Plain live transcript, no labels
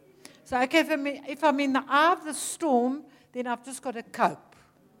So, okay, if I'm in the eye of the storm, then I've just got to cope.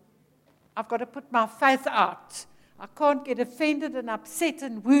 I've got to put my faith out. I can't get offended and upset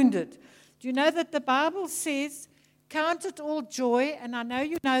and wounded. Do you know that the Bible says, count it all joy, and I know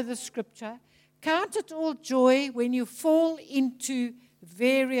you know the scripture, count it all joy when you fall into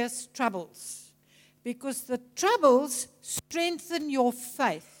various troubles, because the troubles strengthen your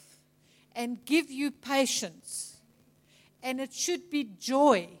faith and give you patience. And it should be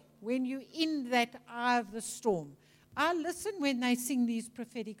joy when you're in that eye of the storm. I listen when they sing these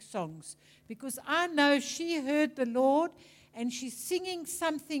prophetic songs, because I know she heard the Lord and she's singing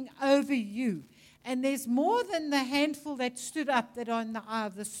something over you. And there's more than the handful that stood up that are in the eye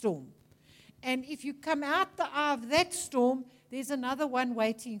of the storm. And if you come out the eye of that storm, there's another one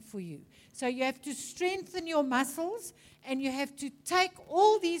waiting for you. So you have to strengthen your muscles, and you have to take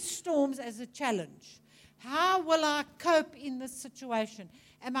all these storms as a challenge. How will I cope in this situation?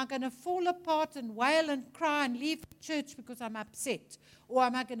 Am I going to fall apart and wail and cry and leave the church because I'm upset? Or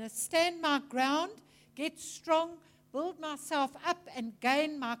am I going to stand my ground, get strong, build myself up, and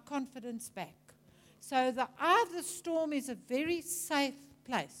gain my confidence back? So the eye of the storm is a very safe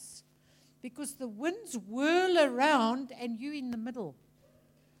place, because the winds whirl around and you're in the middle,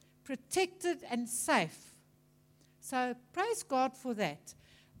 protected and safe. So praise God for that.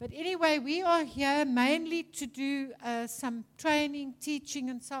 But anyway, we are here mainly to do some training,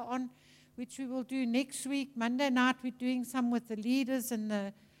 teaching, and so on, which we will do next week. Monday night, we're doing some with the leaders and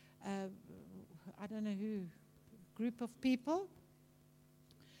the, I don't know who, group of people.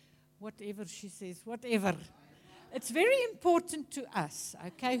 Whatever she says, whatever. It's very important to us,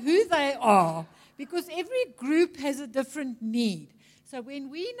 okay, who they are, because every group has a different need. So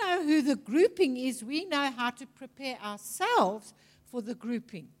when we know who the grouping is, we know how to prepare ourselves for the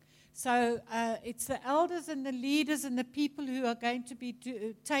grouping. So it's the elders and the leaders and the people who are going to be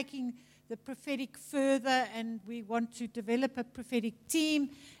taking the prophetic further, and we want to develop a prophetic team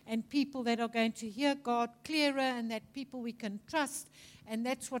and people that are going to hear God clearer, and that people we can trust. And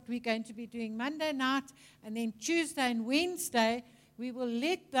that's what we're going to be doing Monday night. And then Tuesday and Wednesday, we will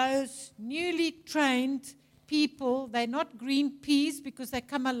let those newly trained people, they're not green peas because they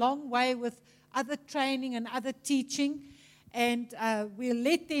come a long way with other training and other teaching, and we'll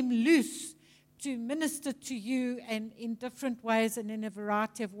let them loose to minister to you, and in different ways and in a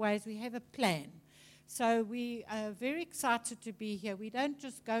variety of ways. We have a plan. So we are very excited to be here. We don't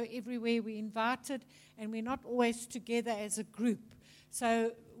just go everywhere. We're invited, and we're not always together as a group.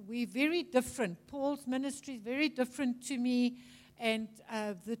 So we're very different. Paul's ministry is very different to me, and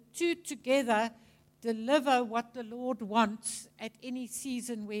the two together deliver what the Lord wants at any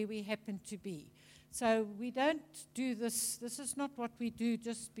season where we happen to be. So we don't do this. This is not what we do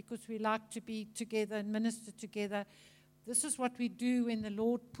just because we like to be together and minister together. This is what we do when the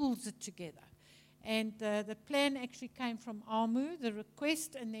Lord pulls it together. And the plan actually came from Amu, the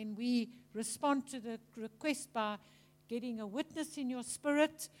request, and then we respond to the request by getting a witness in your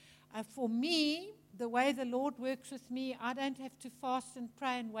spirit. For me, the way the Lord works with me, I don't have to fast and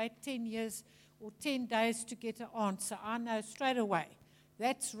pray and wait 10 years or 10 days to get an answer. I know straight away.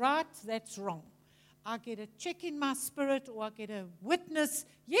 That's right, that's wrong. I get a check in my spirit, or I get a witness.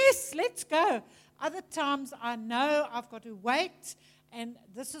 Yes, let's go. Other times I know I've got to wait, and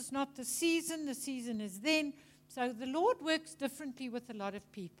this is not the season is then. So the Lord works differently with a lot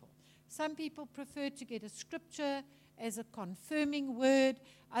of people. Some people prefer to get a scripture as a confirming word.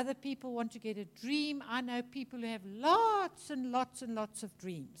 Other people want to get a dream. I know people who have lots and lots and lots of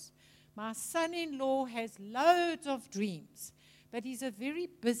dreams. My son-in-law has loads of dreams. But he's a very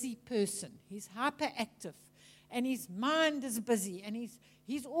busy person. He's hyperactive, and his mind is busy, and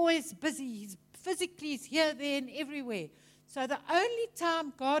he's always busy. He's he's here, there, and everywhere. So the only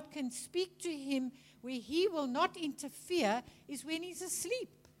time God can speak to him where he will not interfere is when he's asleep.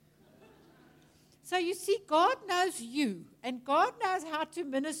 So you see, God knows you, and God knows how to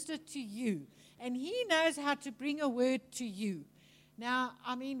minister to you, and he knows how to bring a word to you. Now,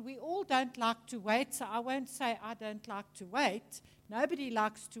 I mean, we all don't like to wait, so I won't say I don't like to wait. Nobody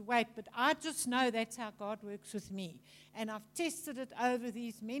likes to wait, but I just know that's how God works with me. And I've tested it over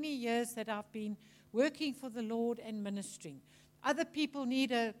these many years that I've been working for the Lord and ministering. Other people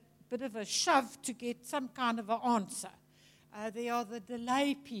need a bit of a shove to get some kind of an answer. They are the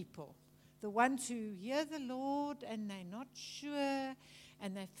delay people, the ones who hear the Lord and they're not sure,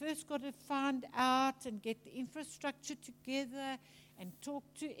 and they first got to find out and get the infrastructure together and talk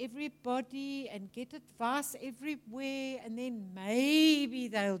to everybody and get advice everywhere, and then maybe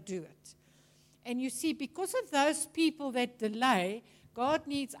they'll do it. And you see, because of those people that delay, God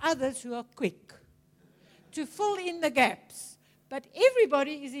needs others who are quick to fill in the gaps. But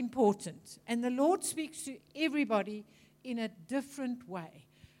everybody is important, and the Lord speaks to everybody in a different way.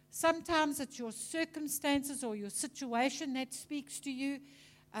 Sometimes it's your circumstances or your situation that speaks to you.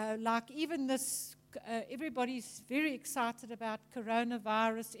 Like even this, everybody's very excited about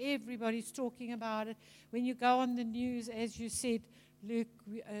coronavirus. Everybody's talking about it. When you go on the news, as you said, Luke,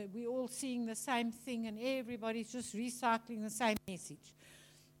 we're all seeing the same thing, and everybody's just recycling the same message.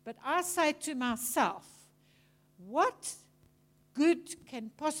 But I say to myself, what good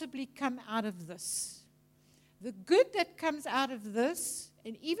can possibly come out of this? The good that comes out of this,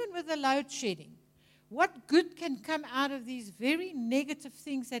 and even with the load shedding, what good can come out of these very negative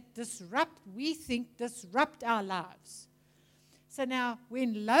things that we think disrupt our lives? So now,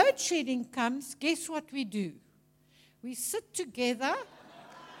 when load shedding comes, guess what we do? We sit together.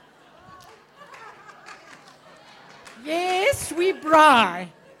 Yes, we braai.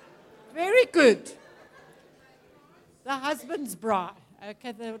 Very good. The husbands braai.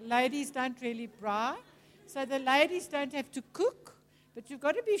 Okay, the ladies don't really braai. So the ladies don't have to cook, but you've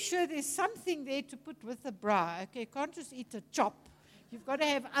got to be sure there's something there to put with the braai. Okay, you can't just eat a chop. You've got to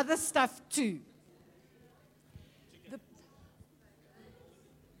have other stuff too.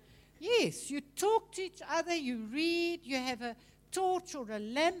 Yes, you talk to each other, you read, you have a torch or a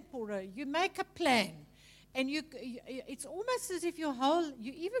lamp you make a plan. And it's almost as if you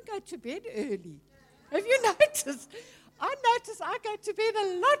even go to bed early. Have you noticed? I go to bed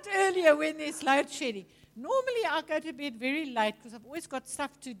a lot earlier when there's load shedding. Normally I go to bed very late because I've always got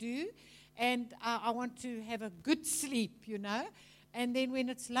stuff to do and I want to have a good sleep, And then when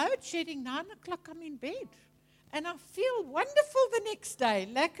it's load shedding, 9 o'clock I'm in bed. And I feel wonderful the next day.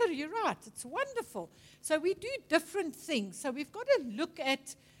 Lekker, you're right. It's wonderful. So we do different things. So we've got to look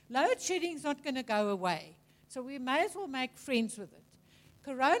at load shedding is not going to go away. So we may as well make friends with it.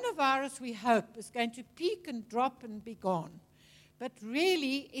 Coronavirus, we hope, is going to peak and drop and be gone. But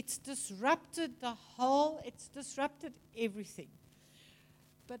really, it's disrupted it's disrupted everything.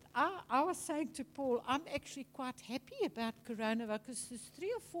 But I was saying to Paul, I'm actually quite happy about coronavirus because there's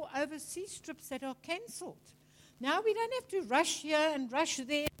 3 or 4 overseas trips that are cancelled. Now we don't have to rush here and rush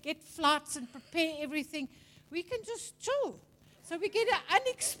there, get flights and prepare everything. We can just chill. So we get an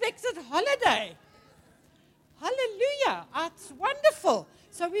unexpected holiday. Hallelujah. It's wonderful.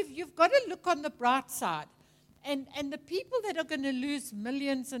 So you've got to look on the bright side. And the people that are going to lose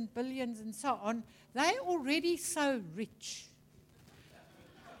millions and billions and so on, they're already so rich.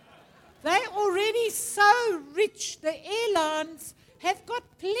 They're already so rich. The airlines have got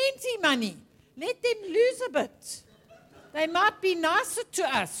plenty money. Let them lose a bit. They might be nicer to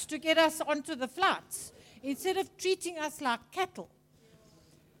us to get us onto the flights instead of treating us like cattle.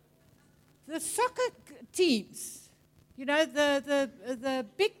 The soccer teams, the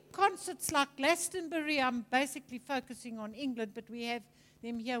big concerts like Glastonbury, I'm basically focusing on England, but we have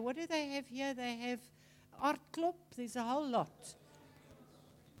them here. What do they have here? They have Art Club. There's a whole lot.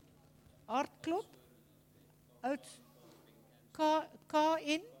 Art Club.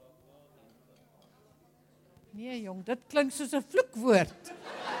 K-N. Nee jong, dit klink soos 'n vloekwoord.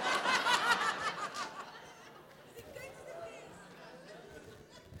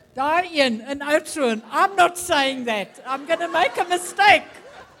 Daai een in Oudtshoorn. I'm not saying that. I'm going to make a mistake.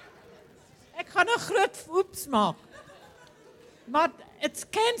 Ek gaan 'n groot oeps maak. Maar it's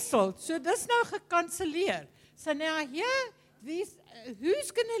cancelled. So dis nou gekanselleer. So now here,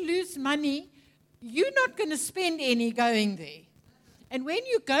 who's going to lose money? You're not going to spend any going there. And when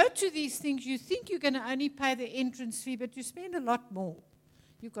you go to these things, you think you're going to only pay the entrance fee, but you spend a lot more.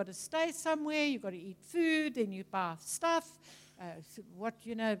 You've got to stay somewhere, you've got to eat food, then you buy stuff,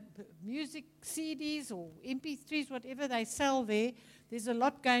 music CDs or MP3s, whatever they sell there. There's a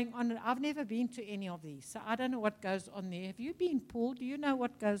lot going on. I've never been to any of these, so I don't know what goes on there. Have you been, Paul? Do you know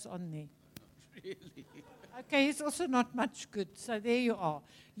what goes on there? Not really. Okay, it's also not much good, so there you are.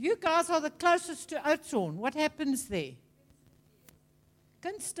 You guys are the closest to Oudtshoorn. What happens there?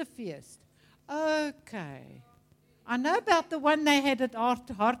 Kunstefeest. Okay. I know about the one they had at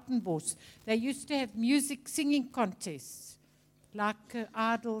Hartenbos. They used to have music singing contests, like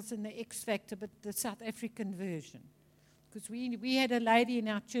Idols and the X Factor, but the South African version. Because we had a lady in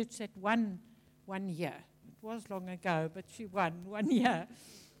our church that won 1 year. It was long ago, but she won 1 year.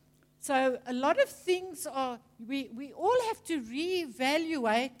 So a lot of things we all have to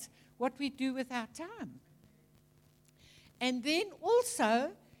reevaluate what we do with our time. And then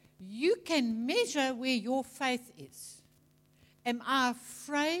also, you can measure where your faith is. Am I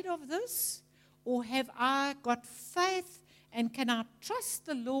afraid of this? Or have I got faith and can I trust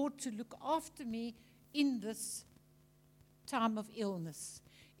the Lord to look after me in this time of illness?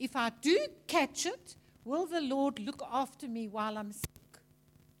 If I do catch it, Will the Lord look after me while I'm sick?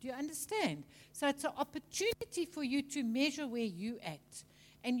 Do you understand? So it's an opportunity for you to measure where you at.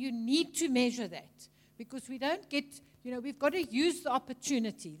 And you need to measure that. Because we don't get, we've got to use the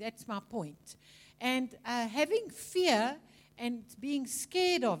opportunity. That's my point. And having fear and being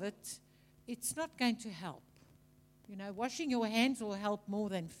scared of it, it's not going to help. Washing your hands will help more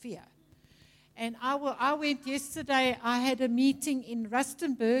than fear. And I went yesterday, I had a meeting in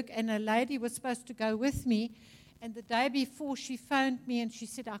Rustenburg, and a lady was supposed to go with me. And the day before, she phoned me and she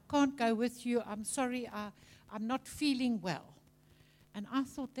said, I can't go with you. I'm sorry, I'm not feeling well. And I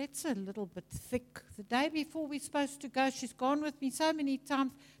thought, that's a little bit thick. The day before we're supposed to go, she's gone with me so many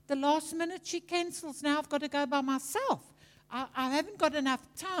times. The last minute she cancels. Now I've got to go by myself. I haven't got enough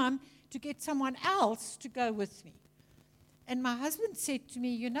time to get someone else to go with me. And my husband said to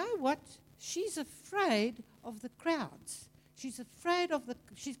me, you know what? She's afraid of the crowds. She's afraid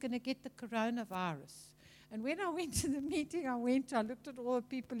she's going to get the coronavirus. And when I went to the meeting, I looked at all the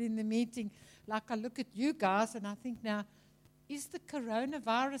people in the meeting, like I look at you guys, and I think now, is the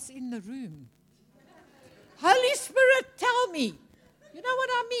coronavirus in the room? Holy Spirit, tell me. You know what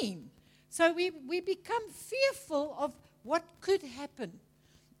I mean? So we become fearful of what could happen.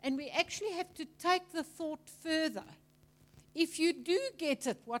 And we actually have to take the thought further. If you do get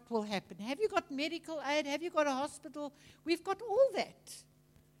it, what will happen? Have you got medical aid? Have you got a hospital? We've got all that.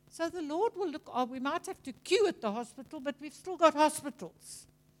 So the Lord will look, we might have to queue at the hospital, but we've still got hospitals.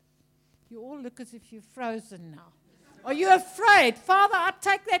 You all look as if you're frozen now. Are you afraid? Father, I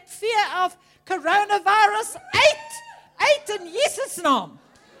take that fear of coronavirus eight in Jesus' name.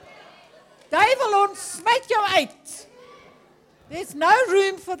 Devil, ons smijt jou uit. There's no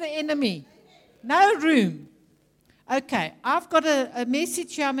room for the enemy. No room. Okay, I've got a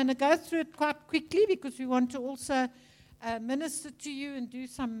message here. I'm going to go through it quite quickly because we want to also minister to you and do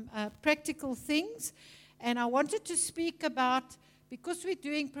some practical things. And I wanted to speak about, because we're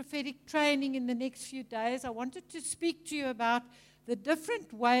doing prophetic training in the next few days, I wanted to speak to you about the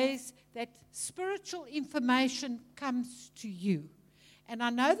different ways that spiritual information comes to you. And I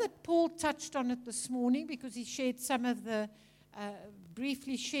know that Paul touched on it this morning because he shared some of the,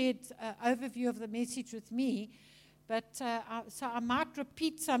 briefly shared overview of the message with me. But so I might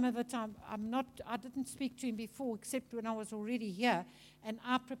repeat some of it. I didn't speak to him before except when I was already here. And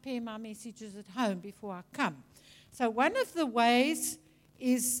I prepare my messages at home before I come. So one of the ways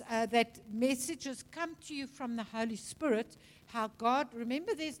is that messages come to you from the Holy Spirit. How God,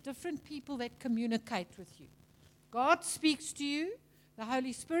 remember there's different people that communicate with you. God speaks to you, the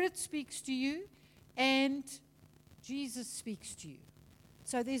Holy Spirit speaks to you, and Jesus speaks to you.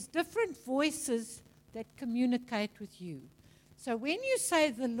 So there's different voices that communicate with you. So when you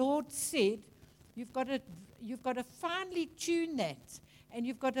say the Lord said, you've got to finely tune that. And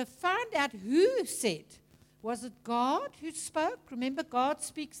you've got to find out who said. Was it God who spoke? Remember, God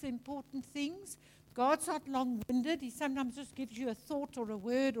speaks the important things. God's not long-winded. He sometimes just gives you a thought or a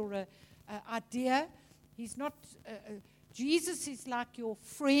word or an idea. He's not, Jesus is like your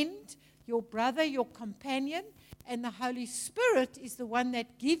friend, your brother, your companion. And the Holy Spirit is the one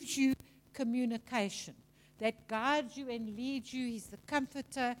that gives you communication, that guides you and leads you. He's the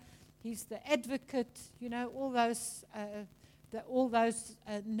comforter. He's the advocate. You know, all those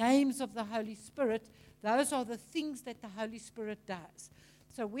names of the Holy Spirit. Those are the things that the Holy Spirit does.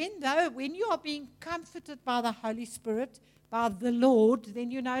 So when you are being comforted by the Holy Spirit, by the Lord,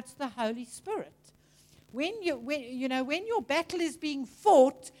 then you know it's the Holy Spirit. When your battle is being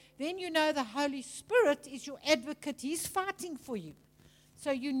fought, then you know the Holy Spirit is your advocate. He's fighting for you.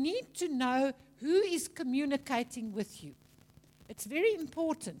 So you need to know who is communicating with you. It's very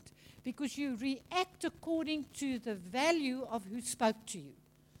important because you react according to the value of who spoke to you.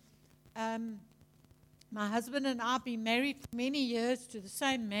 My husband and I have been married for many years to the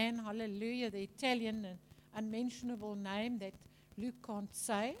same man, hallelujah, the Italian unmentionable name that Luke can't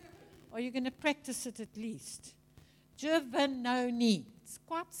say. Are you going to practice it at least? Giovannoni. It's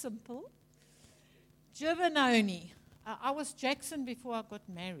quite simple. Giovannoni. I was Jackson before I got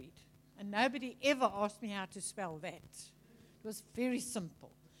married, and nobody ever asked me how to spell that. It was very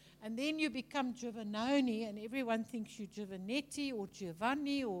simple. And then you become Giovannoni, and everyone thinks you're Giovannetti or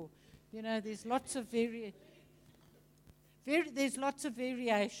Giovanni, or, you know, there's lots of variations.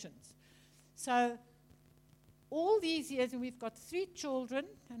 So all these years, and we've got 3 children,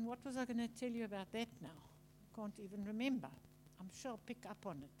 and what was I going to tell you about that now? Can't even remember. I'm sure I'll pick up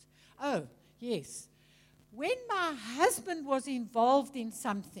on it. Oh, yes. When my husband was involved in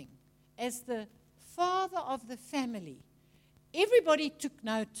something, as the father of the family, everybody took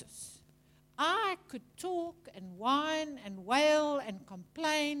notice. I could talk and whine and wail and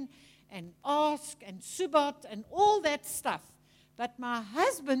complain and ask and subat and all that stuff. But my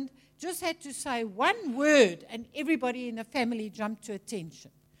husband just had to say one word and everybody in the family jumped to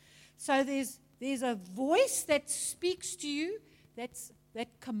attention. So there's a voice that speaks to you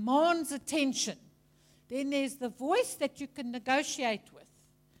that commands attention. Then there's the voice that you can negotiate with.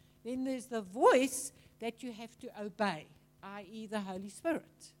 Then there's the voice that you have to obey, i.e. the Holy Spirit.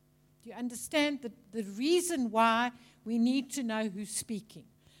 Do you understand the reason why we need to know who's speaking?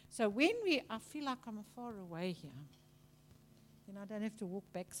 So I feel like I'm far away here. Then I don't have to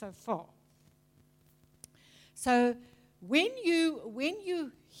walk back so far. So when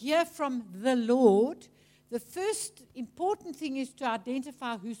you hear from the Lord, the first important thing is to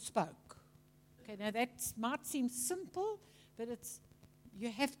identify who spoke. Okay, now that might seem simple, but you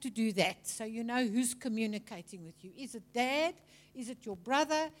have to do that so you know who's communicating with you. Is it Dad? Is it your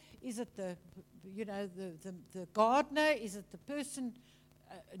brother? Is it the gardener? Is it the person,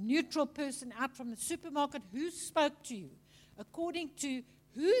 a neutral person out from the supermarket? Who spoke to you? According to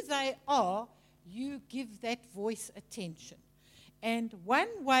who they are, you give that voice attention. And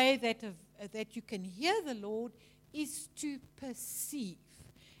one way that you can hear the Lord is to perceive.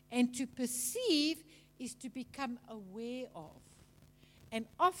 And to perceive is to become aware of. And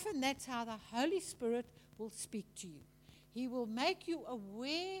often that's how the Holy Spirit will speak to you. He will make you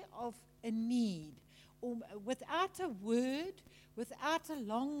aware of a need. Or without a word, without a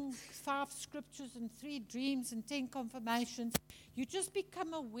long 5 scriptures and 3 dreams and 10 confirmations, you just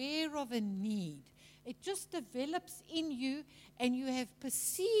become aware of a need. It just develops in you, and you have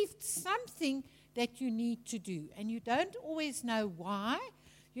perceived something that you need to do. And you don't always know why.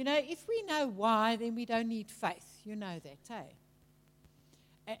 You know, if we know why, then we don't need faith. You know that,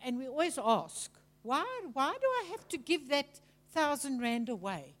 eh? And we always ask, why do I have to give that 1,000 rand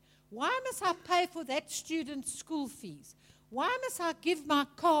away? Why must I pay for that student's school fees? Why must I give my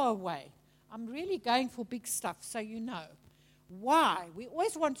car away? I'm really going for big stuff, so you know. Why? We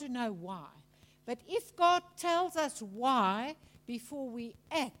always want to know why. But if God tells us why before we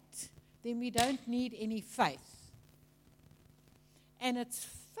act, then we don't need any faith. And it's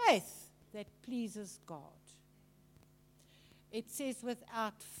faith that pleases God. It says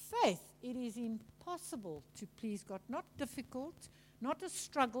without faith, it is impossible to please God. Not difficult, not a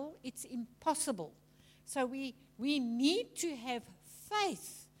struggle, it's impossible. So we need to have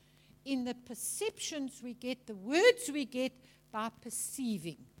faith in the perceptions we get, the words we get by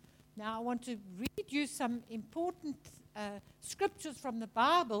perceiving. Now, I want to read you some important scriptures from the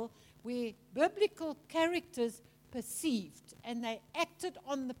Bible where biblical characters perceived and they acted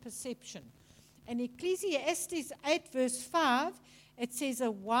on the perception. In Ecclesiastes 8 verse 5, it says,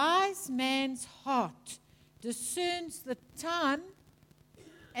 a wise man's heart discerns the time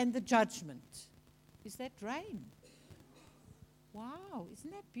and the judgment. Is that rain? Wow,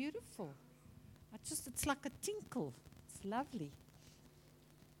 isn't that beautiful? It's like a tinkle. It's lovely.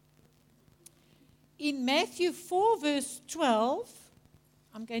 In Matthew 4 verse 12,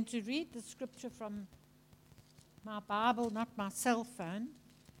 I'm going to read the scripture from my Bible, not my cell phone.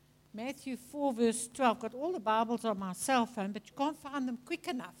 Matthew 4 verse 12. Got all the Bibles on my cell phone, but you can't find them quick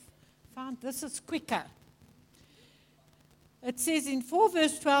enough. Found this is quicker. It says in 4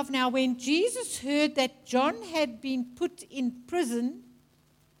 verse 12, now when Jesus heard that John had been put in prison,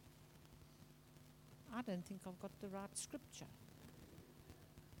 I don't think I've got the right scripture.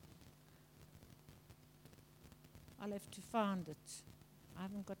 I'll have to find it. I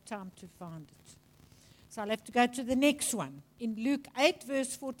haven't got time to find it. So I'll have to go to the next one. In Luke 8,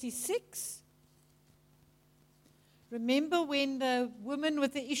 verse 46. Remember when the woman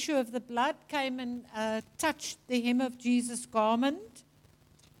with the issue of the blood came and touched the hem of Jesus' garment?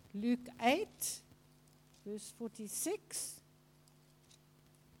 Luke 8, verse 46.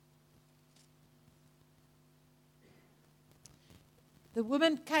 The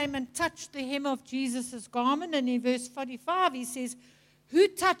woman came and touched the hem of Jesus' garment, and in verse 45 he says, who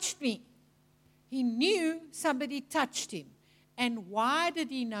touched me? He knew somebody touched him. And why did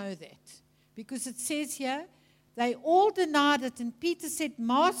he know that? Because it says here, they all denied it, and Peter said,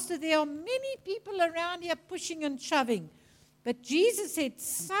 Master, there are many people around here pushing and shoving. But Jesus said,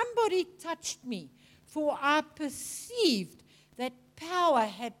 somebody touched me, for I perceived that power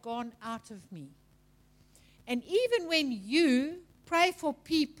had gone out of me. And even when you pray for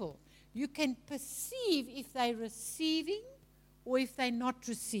people, you can perceive if they're receiving or if they're not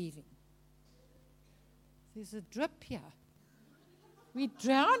receiving. There's a drip here. We're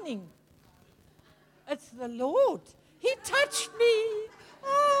drowning. It's the Lord. He touched me.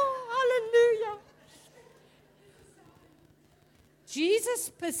 Oh, hallelujah. Jesus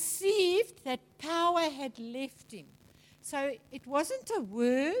perceived that power had left him. So it wasn't a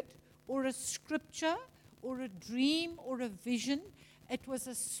word or a scripture or a dream or a vision. It was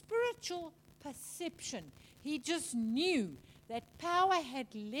a spiritual perception. He just knew that power had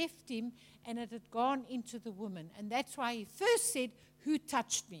left him and it had gone into the woman. And that's why he first said, "Who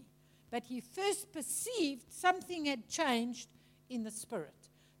touched me?" But he first perceived something had changed in the spirit.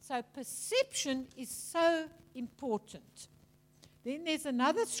 So perception is so important. Then there's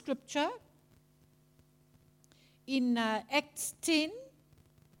another scripture in Acts 10,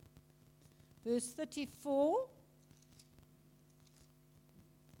 verse 34.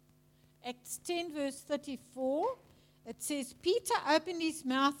 Acts 10, verse 34. It says, Peter opened his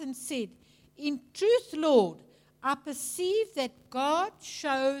mouth and said, "In truth, Lord, I perceive that God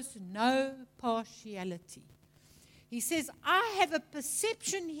shows no partiality." He says, I have a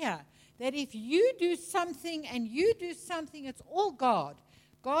perception here that if you do something and you do something, it's all God.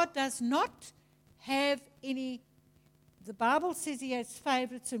 God does not have any. The Bible says he has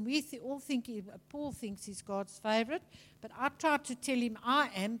favorites, and we all think Paul thinks he's God's favorite. But I try to tell him I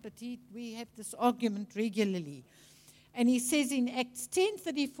am, but we have this argument regularly. And he says in Acts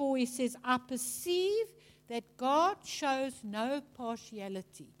 10:34, he says, I perceive that God shows no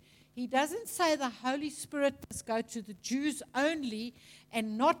partiality. He doesn't say the Holy Spirit must go to the Jews only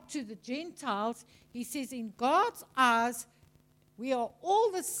and not to the Gentiles. He says in God's eyes, we are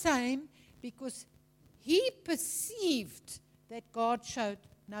all the same, because he perceived that God showed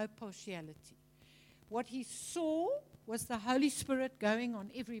no partiality. What he saw was the Holy Spirit going on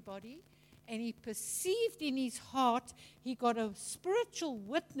everybody, and he perceived in his heart, he got a spiritual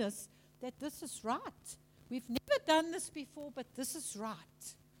witness that this is right. We've never done this before, but this is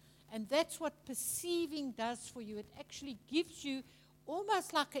right. And that's what perceiving does for you. It actually gives you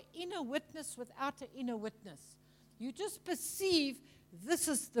almost like an inner witness without an inner witness. You just perceive this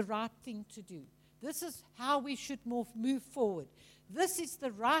is the right thing to do. This is how we should move forward. This is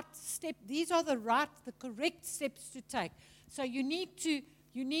the right step. These are the correct steps to take. So you need to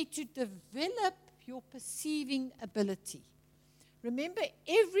develop your perceiving ability. Remember,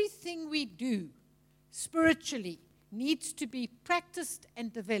 everything we do spiritually needs to be practiced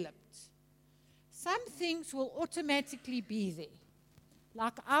and developed. Some things will automatically be there.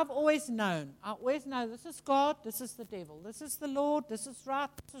 Like I've always known. I always know this is God, this is the devil, this is the Lord, this is right,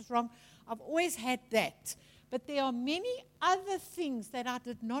 this is wrong. I've always had that. But there are many other things that I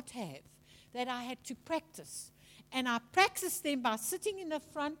did not have, that I had to practice. And I practiced them by sitting in the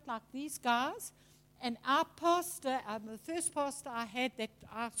front like these guys. And our pastor, the first pastor I had that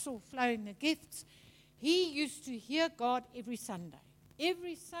I saw flowing the gifts, he used to hear God every Sunday.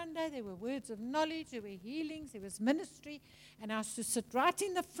 Every Sunday there were words of knowledge, there were healings, there was ministry. And I used to sit right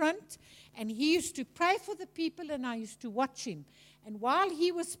in the front, and he used to pray for the people, and I used to watch him. And while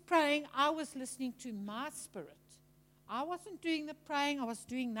he was praying, I was listening to my spirit. I wasn't doing the praying, I was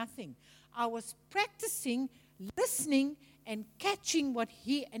doing nothing. I was practicing, listening, and catching what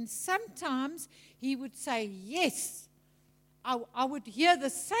and sometimes he would say, yes. I would hear the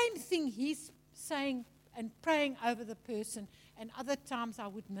same thing he's saying and praying over the person, and other times I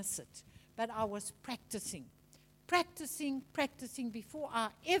would miss it. But I was practicing before I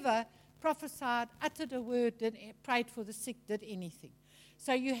ever prophesied, uttered a word, prayed for the sick, did anything.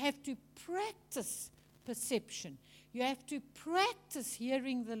 So you have to practice perception. You have to practice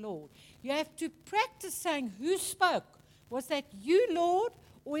hearing the Lord. You have to practice saying, who spoke? Was that you, Lord?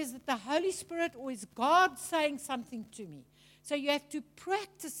 Or is it the Holy Spirit? Or is God saying something to me? So you have to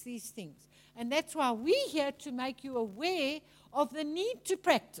practice these things. And that's why we're here, to make you aware of the need to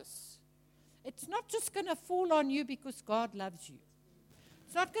practice. It's not just going to fall on you because God loves you.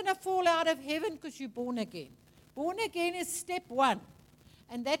 It's not going to fall out of heaven because you're born again. Born again is step one.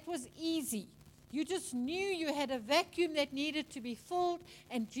 And that was easy. You just knew you had a vacuum that needed to be filled,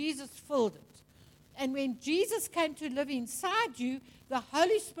 and Jesus filled it. And when Jesus came to live inside you, the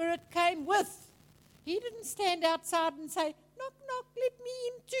Holy Spirit came with. He didn't stand outside and say, knock, knock, let me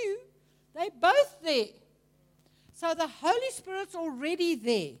in too. They're both there. So the Holy Spirit's already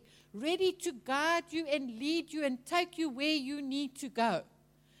there, ready to guide you and lead you and take you where you need to go.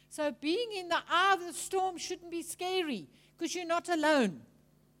 So being in the eye of the storm shouldn't be scary, because you're not alone.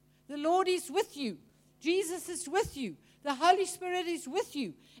 The Lord is with you. Jesus is with you. The Holy Spirit is with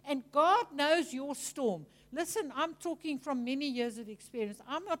you. And God knows your storm. Listen, I'm talking from many years of experience.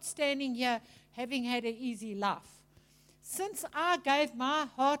 I'm not standing here having had an easy life. Since I gave my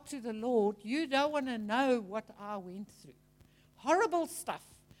heart to the Lord, you don't want to know what I went through. Horrible stuff,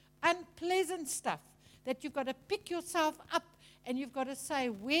 unpleasant stuff, that you've got to pick yourself up and you've got to say,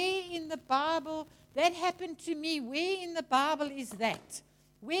 where in the Bible, that happened to me, where in the Bible is that?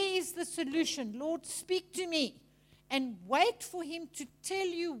 Where is the solution? Lord, speak to me. and wait for him to tell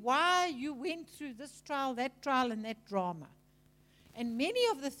you why you went through this trial, and that drama. And many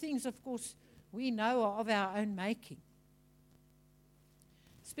of the things, of course, we know are of our own making.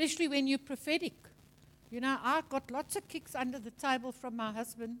 Especially when you're prophetic. I got lots of kicks under the table from my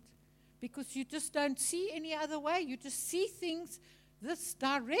husband because you just don't see any other way. You just see things this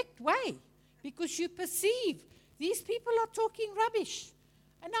direct way because you perceive these people are talking rubbish.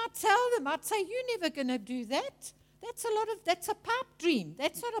 And I'd tell them, I'd say, you're never going to do that. That's a pipe dream.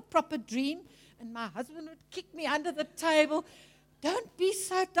 That's not a proper dream. And my husband would kick me under the table. Don't be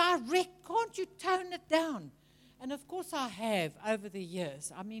so direct. Can't you tone it down? And of course I have over the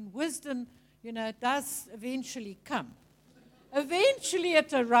years. I mean, wisdom, does eventually come. Eventually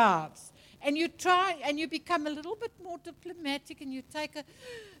it arrives. And you try and you become a little bit more diplomatic and you take a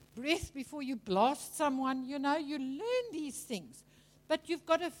breath before you blast someone. You learn these things. But you've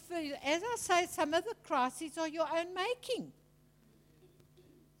got to feel, as I say, some of the crises are your own making.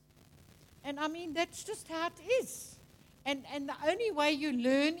 And I mean, that's just how it is. And the only way you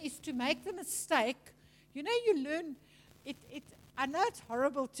learn is to make the mistake. You learn, I know it's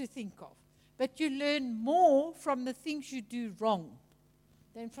horrible to think of, but you learn more from the things you do wrong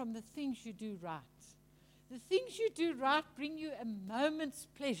than from the things you do right. The things you do right bring you a moment's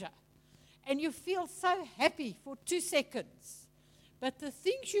pleasure, and you feel so happy for 2 seconds. But the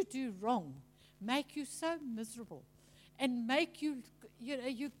things you do wrong make you so miserable and make you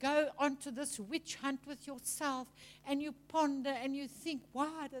go onto this witch hunt with yourself and you ponder and you think,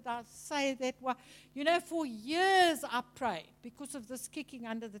 why did I say that? Why? For years I prayed because of this kicking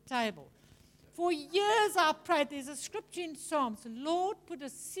under the table. For years I prayed. There's a scripture in Psalms. Lord, put a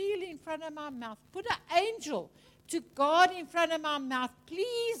seal in front of my mouth. Put an angel to guard in front of my mouth.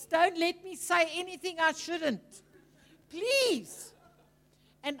 Please don't let me say anything I shouldn't. Please.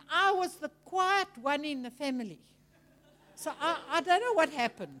 And I was the quiet one in the family. So I don't know what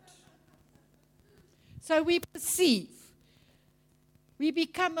happened. So we perceive. We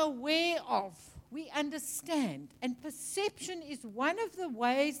become aware of. We understand. And perception is one of the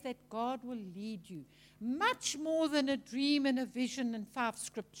ways that God will lead you. Much more than a dream and a vision and 5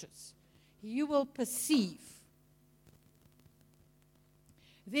 scriptures. You will perceive.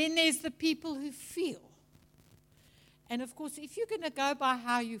 Then there's the people who feel. And of course, if you're going to go by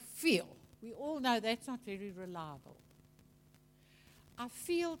how you feel, we all know that's not very reliable. I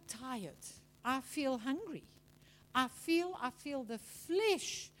feel tired. I feel hungry. I feel the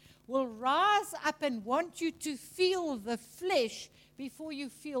flesh will rise up and want you to feel the flesh before you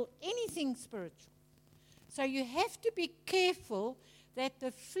feel anything spiritual. So you have to be careful that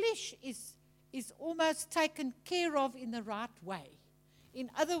the flesh is almost taken care of in the right way. In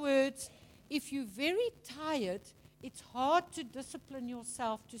other words, if you're very tired, it's hard to discipline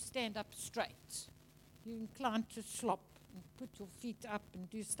yourself to stand up straight. You're inclined to slop and put your feet up and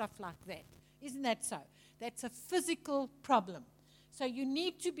do stuff like that. Isn't that so? That's a physical problem. So you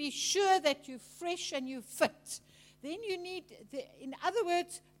need to be sure that you're fresh and you're fit. Then you need, in other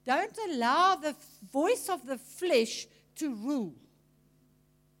words, don't allow the voice of the flesh to rule.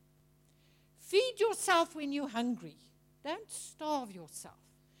 Feed yourself when you're hungry. Don't starve yourself.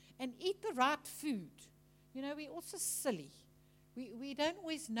 And eat the right food. We're also silly. We don't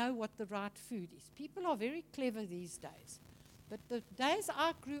always know what the right food is. People are very clever these days. But the days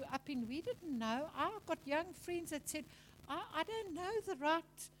I grew up in, we didn't know. I got young friends that said, I don't know the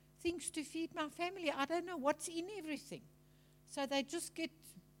right things to feed my family. I don't know what's in everything. So they just get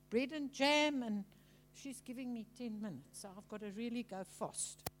bread and jam, and she's giving me 10 minutes, so I've got to really go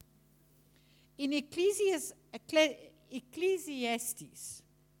fast. In Ecclesiastes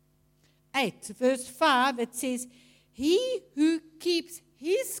 8, verse 5, it says, he who keeps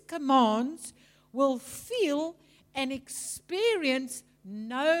his commands will feel and experience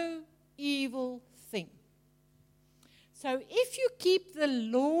no evil thing. So if you keep the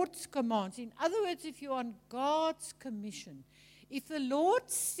Lord's commands, in other words, if you're on God's commission, if the Lord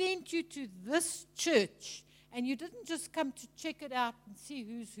sent you to this church and you didn't just come to check it out and see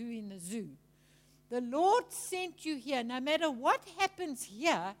who's who in the zoo, the Lord sent you here. No matter what happens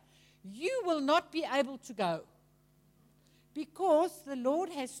here, you will not be able to go because the Lord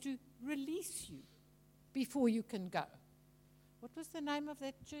has to release you before you can go. What was the name of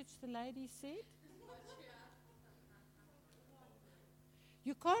that church the lady said?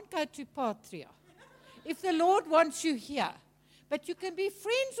 You can't go to Patria if the Lord wants you here. But you can be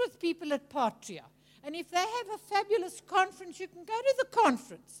friends with people at Patria. And if they have a fabulous conference, you can go to the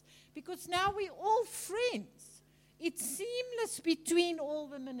conference. Because now we're all friends. It's seamless between all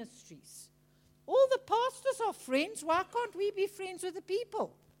the ministries. All the pastors are friends. Why can't we be friends with the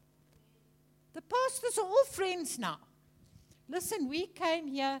people? The pastors are all friends now. Listen, we came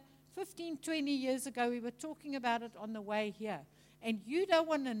here 15, 20 years ago. We were talking about it on the way here. And you don't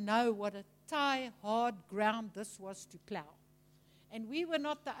want to know what a Thai hard ground this was to plow. And we were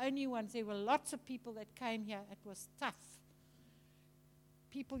not the only ones. There were lots of people that came here. It was tough.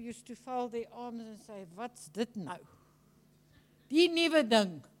 People used to fold their arms and say, "Wat's dit nou? Die nuwe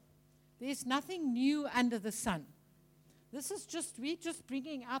ding." There's nothing new under the sun. We're just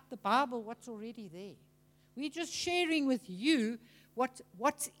bringing out the Bible, what's already there. We're just sharing with you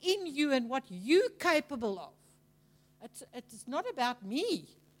what's in you and what you're capable of. It's not about me.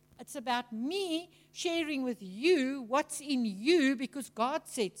 It's about me sharing with you what's in you because God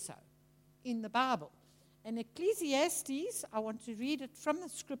said so in the Bible. And Ecclesiastes, I want to read it from the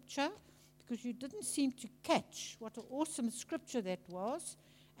scripture because you didn't seem to catch what an awesome scripture that was.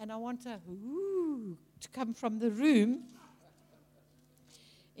 And I want to come from the room.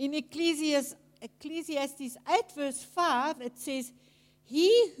 In Ecclesiastes 8 verse 5, it says,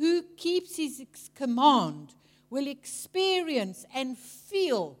 "He who keeps his command will experience and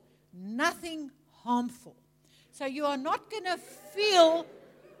feel nothing harmful." So you are not going to feel,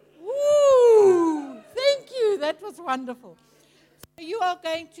 thank you, that was wonderful. So you are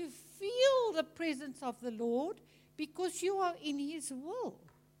going to feel the presence of the Lord because you are in his will.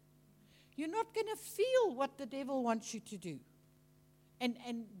 You're not going to feel what the devil wants you to do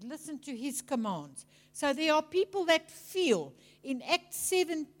and listen to his commands. So there are people that feel. In Acts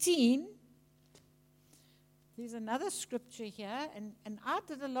 17, there's another scripture here, and I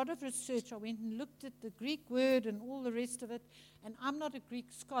did a lot of research. I went and looked at the Greek word and all the rest of it, and I'm not a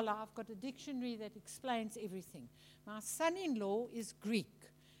Greek scholar. I've got a dictionary that explains everything. My son-in-law is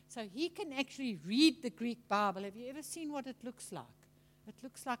Greek, so he can actually read the Greek Bible. Have you ever seen what it looks like? It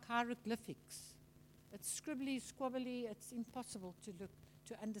looks like hieroglyphics. It's scribbly, squabbly. It's impossible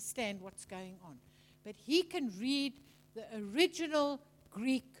to understand what's going on. But he can read the original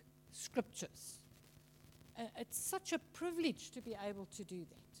Greek scriptures. It's such a privilege to be able to do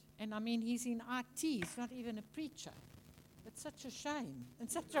that. And I mean, he's in IT. He's not even a preacher. It's such a shame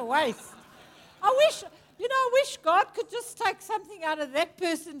and such a waste. I wish God could just take something out of that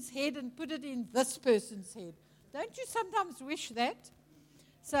person's head and put it in this person's head. Don't you sometimes wish that?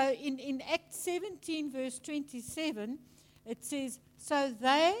 So in Acts 17, verse 27, it says, so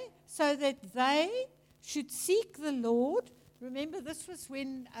that they should seek the Lord. Remember, this was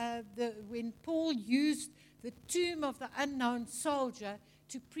when Paul used the tomb of the unknown soldier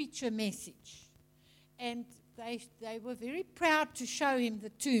to preach a message. And they were very proud to show him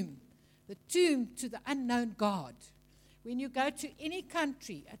the tomb to the unknown God. When you go to any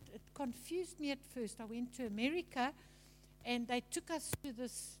country, it confused me at first. I went to America, and they took us to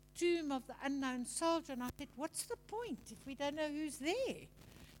this tomb of the unknown soldier, and I said, what's the point if we don't know who's there?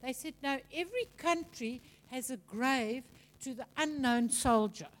 They said, no, every country has a grave to the unknown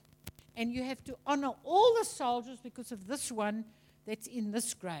soldier, and you have to honor all the soldiers because of this one that's in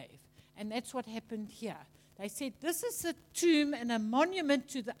this grave. And that's what happened here. They said, this is a tomb and a monument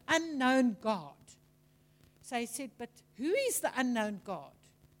to the unknown God. So he said, but who is the unknown God?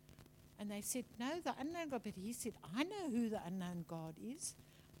 And they said, no, the unknown God. But he said, I know who the unknown God is.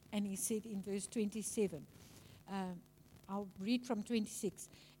 And he said in verse 27, I'll read from 26.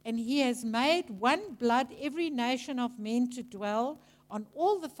 And he has made one blood every nation of men to dwell on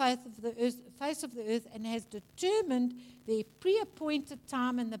all the face of the earth, and has determined their pre-appointed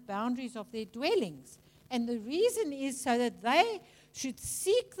time and the boundaries of their dwellings. And the reason is so that they should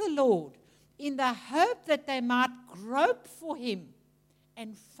seek the Lord in the hope that they might grope for him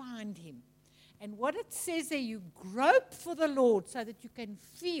and find him. And what it says there, you grope for the Lord so that you can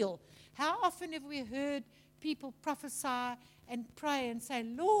feel. How often have we heard people prophesy and pray and say,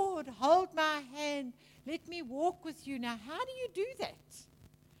 Lord, hold my hand, let me walk with you. Now, how do you do that?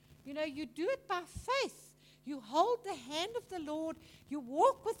 You know, you do it by faith. You hold the hand of the Lord. You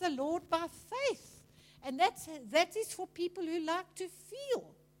walk with the Lord by faith. And that is for people who like to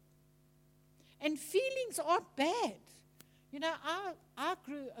feel. And feelings aren't bad. You know, I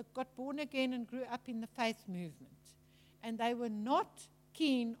got born again and grew up in the faith movement. And they were not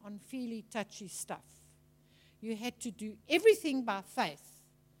keen on feely, touchy stuff. You had to do everything by faith.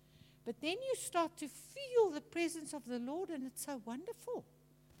 But then you start to feel the presence of the Lord, and it's so wonderful.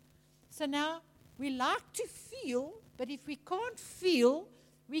 So now, we like to feel, but if we can't feel,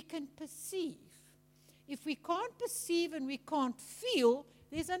 we can perceive. If we can't perceive and we can't feel,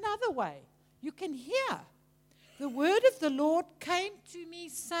 there's another way. You can hear. The word of the Lord came to me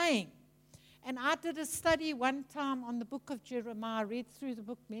saying, and I did a study one time on the book of Jeremiah, read through the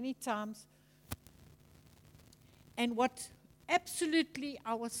book many times, and what absolutely,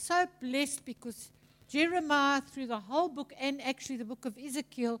 I was so blessed because Jeremiah, through the whole book, and actually the book of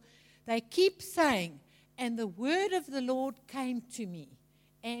Ezekiel, they keep saying, and the word of the Lord came to me,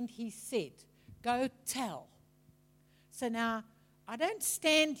 and he said, go tell. So now, I don't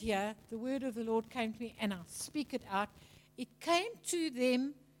stand here, the word of the Lord came to me, and I speak it out. It came to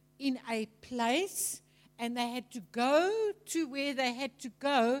them in a place, and they had to go to where they had to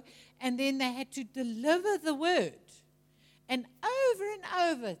go, and then they had to deliver the word. And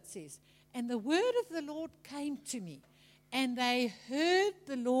over, it says, and the word of the Lord came to me, and they heard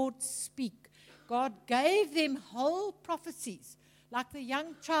the Lord speak. God gave them whole prophecies, like the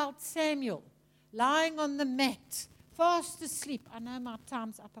young child Samuel, lying on the mat, fast asleep. I know my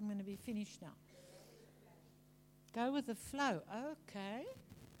time's up. I'm going to be finished now. Go with the flow. Okay.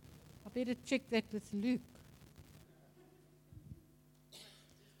 I better check that with Luke.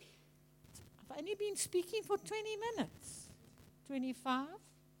 I've only been speaking for 20 minutes. 25,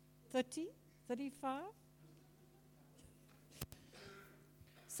 30, 35.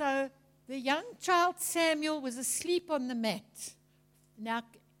 So the young child Samuel was asleep on the mat. Now,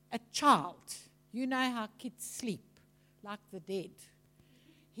 a child, you know how kids sleep, like the dead.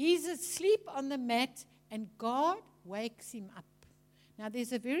 He's asleep on the mat, and God wakes him up. Now,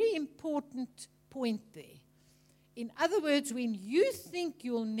 there's a very important point there. In other words, when you think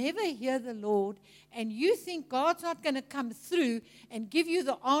you'll never hear the Lord and you think God's not going to come through and give you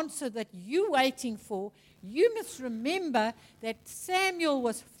the answer that you're waiting for, you must remember that Samuel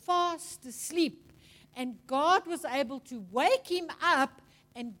was fast asleep and God was able to wake him up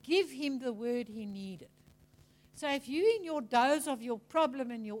and give him the word he needed. So if you in your doze of your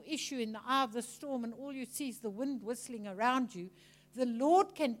problem and your issue in the eye of the storm and all you see is the wind whistling around you, the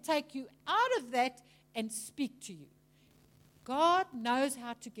Lord can take you out of that and speak to you. God knows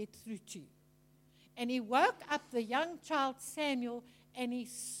how to get through to you. And he woke up the young child Samuel and he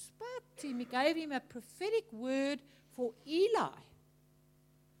spoke to him. He gave him a prophetic word for Eli.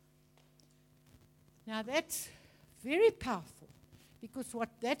 Now that's very powerful because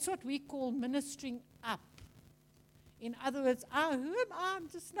that's what we call ministering up. In other words, who am I? I'm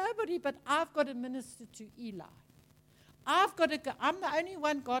just nobody, but I've got to minister to Eli. I'm the only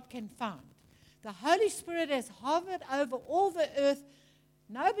one God can find. The Holy Spirit has hovered over all the earth.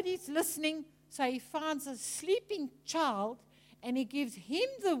 Nobody's listening, so he finds a sleeping child and he gives him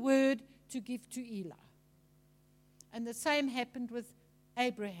the word to give to Eli. And the same happened with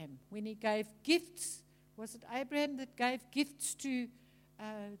Abraham when he gave gifts. Was it Abraham that gave gifts to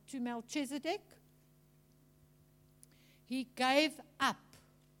Melchizedek? He gave up.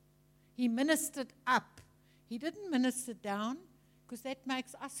 He ministered up. He didn't minister down, because that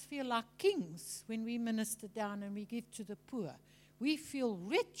makes us feel like kings when we minister down and we give to the poor. We feel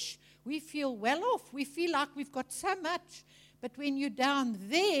rich. We feel well off. We feel like we've got so much. But when you're down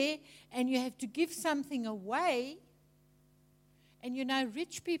there and you have to give something away, and you know,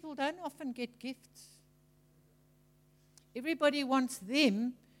 rich people don't often get gifts. Everybody wants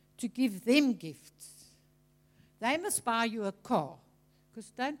them to give them gifts. They must buy you a car, because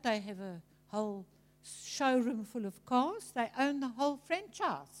don't they have a whole showroom full of cars? They own the whole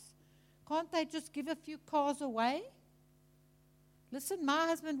franchise. Can't they just give a few cars away? Listen, my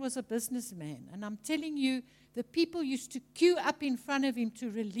husband was a businessman, and I'm telling you, the people used to queue up in front of him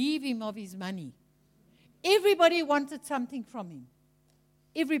to relieve him of his money. Everybody wanted something from him.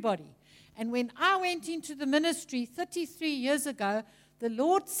 Everybody. And when I went into the ministry 33 years ago, the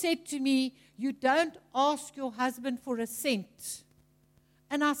Lord said to me, you don't ask your husband for a cent.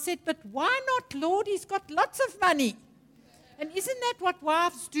 And I said, but why not, Lord? He's got lots of money. And isn't that what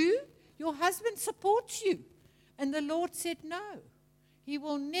wives do? Your husband supports you. And the Lord said, no. He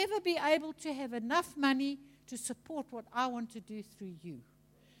will never be able to have enough money to support what I want to do through you.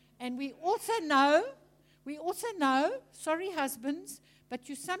 And we also know, sorry husbands, but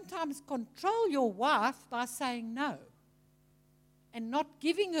you sometimes control your wife by saying no and not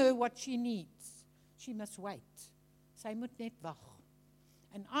giving her what she needs. She must wait. Sy moet net wag.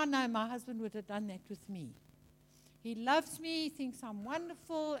 And I know my husband would have done that with me. He loves me, he thinks I'm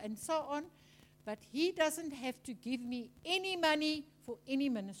wonderful, and so on, but he doesn't have to give me any money for any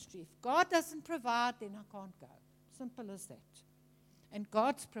ministry. If God doesn't provide, then I can't go. Simple as that. And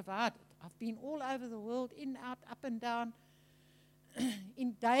God's provided. I've been all over the world, in, out, up and down.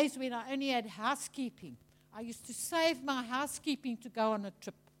 In days when I only had housekeeping, I used to save my housekeeping to go on a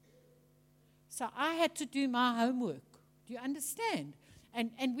trip. So I had to do my homework. Do you understand?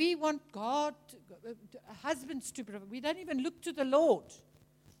 And we want God, husbands to provide. We don't even look to the Lord.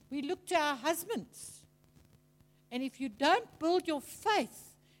 We look to our husbands. And if you don't build your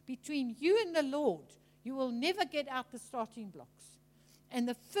faith between you and the Lord, You will never get out the starting blocks. And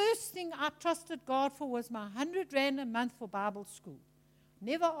the first thing I trusted God for was my 100 Rand a month for Bible school.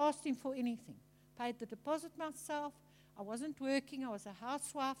 Never asked him for anything. Paid the deposit myself. I wasn't working. I was a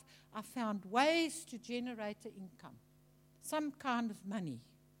housewife. I found ways to generate an income. Some kind of money.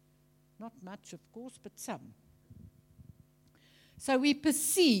 Not much, of course, but some. So we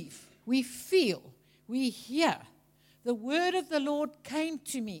perceive, we feel, we hear. The word of the Lord came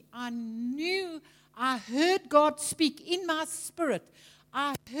to me. I heard God speak in my spirit.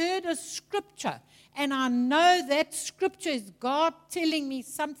 I heard a scripture, and I know that scripture is God telling me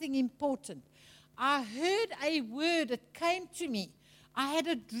something important. I heard a word, it came to me. I had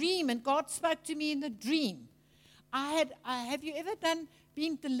a dream, and God spoke to me in the dream. Have you ever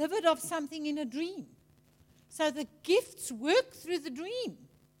been delivered of something in a dream? So the gifts work through the dream.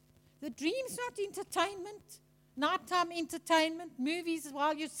 The dream's not entertainment, nighttime entertainment, movies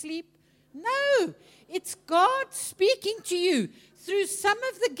while you sleep. No, it's God speaking to you through some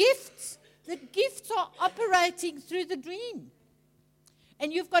of the gifts. The gifts are operating through the dream.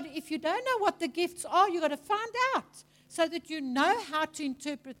 And if you don't know what the gifts are, you've got to find out so that you know how to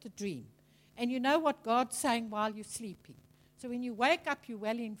interpret the dream. And you know what God's saying while you're sleeping. So when you wake up, you're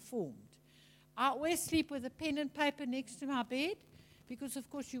well informed. I always sleep with a pen and paper next to my bed because, of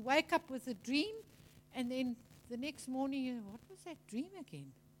course, you wake up with a dream and then the next morning, what was that dream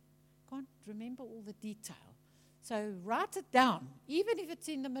again? Can't remember all the detail. So write it down, even if it's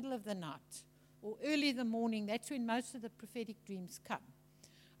in the middle of the night or early in the morning. That's when most of the prophetic dreams come.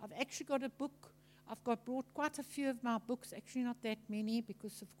 I've actually got a book. I've brought quite a few of my books, actually not that many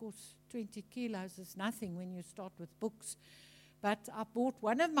because, of course, 20 kilos is nothing when you start with books. But I bought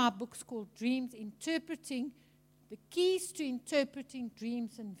one of my books called Dreams, Interpreting, the Keys to Interpreting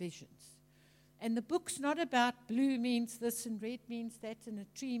Dreams and Visions. And the book's not about blue means this and red means that and a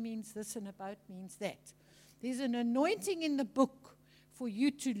tree means this and a boat means that. There's an anointing in the book for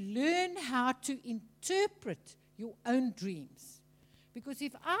you to learn how to interpret your own dreams. Because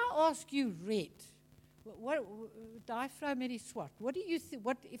if I ask you red, diaphragm SWAT, what do you think?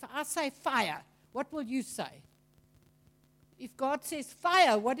 If I say fire, what will you say? If God says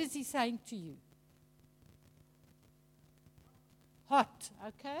fire, what is he saying to you? Hot,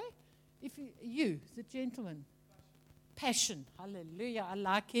 okay? If you, the gentleman, passion, hallelujah, I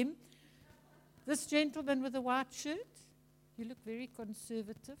like him. This gentleman with the white shirt, you look very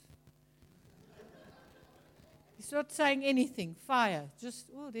conservative. He's not saying anything, fire, just,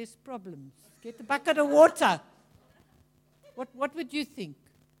 there's problems. Get a bucket of water. What would you think?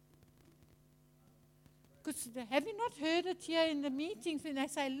 Because have you not heard it here in the meetings when they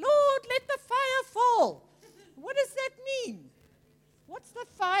say, Lord, let the fire fall? What does that mean? What's the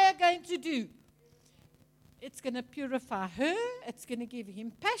fire going to do? It's going to purify her. It's going to give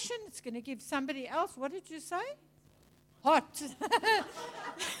him passion. It's going to give somebody else. What did you say? Hot.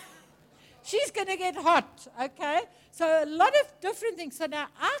 She's going to get hot, okay? So a lot of different things. So now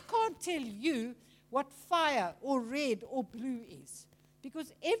I can't tell you what fire or red or blue is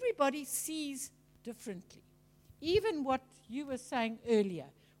because everybody sees differently. Even what you were saying earlier.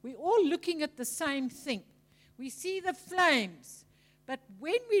 We're all looking at the same thing. We see the flames. But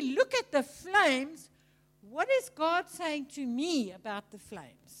when we look at the flames, what is God saying to me about the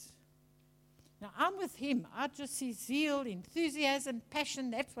flames? Now, I'm with him. I just see zeal, enthusiasm,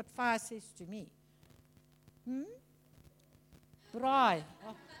 passion. That's what fire says to me. Braai.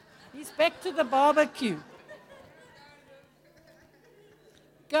 Oh, he's back to the barbecue.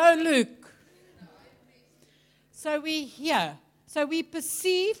 Go, Luke. So we hear. So we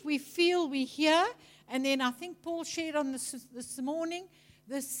perceive, we feel, we hear. And then I think Paul shared on this morning,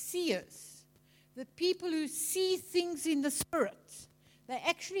 the seers, the people who see things in the spirit. They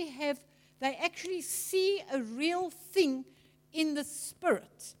actually see a real thing in the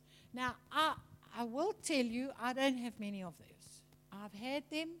spirit. Now, I will tell you, I don't have many of those. I've had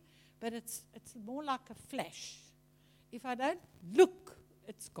them, but it's more like a flash. If I don't look,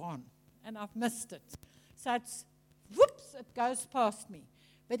 it's gone, and I've missed it. So it's, whoops, it goes past me.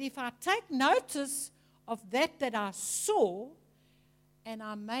 But if I take notice of that I saw, and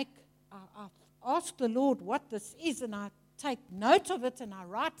I ask the Lord what this is, and I take note of it, and I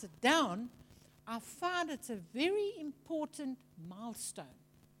write it down, I find it's a very important milestone.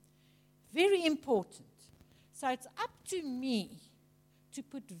 Very important. So it's up to me to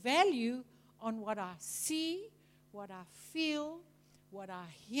put value on what I see, what I feel, what I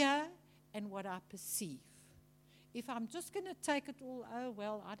hear, and what I perceive. If I'm just going to take it all,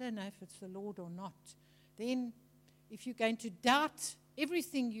 I don't know if it's the Lord or not, then if you're going to doubt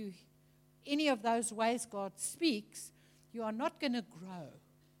everything any of those ways God speaks, you are not going to grow.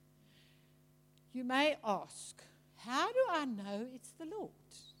 you may ask, how do I know it's the Lord?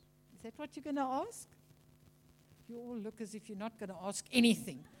 Is that what you're going to ask? You all look as if you're not going to ask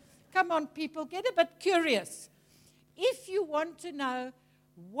anything. Come on, people, get a bit curious. If you want to know,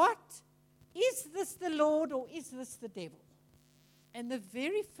 is this the Lord or is this the devil? And the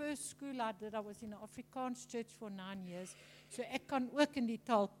very first school I did, I was in an Afrikaans church for 9 years, so ek kan ook in die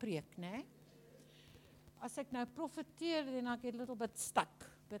taal preek, né? As ek nou profeteer, then I get a little bit stuck,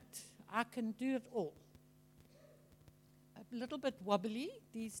 but I can do it all. A little bit wobbly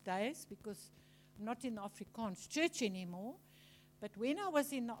these days because I'm not in the Afrikaans church anymore, but when I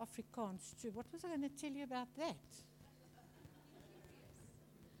was in the Afrikaans church, what was I going to tell you about that?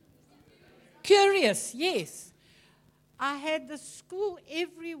 Curious, yes. I had the school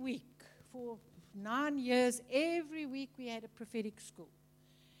every week for 9 years. Every week we had a prophetic school.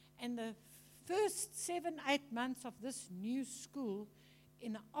 And the first 7-8 months of this new school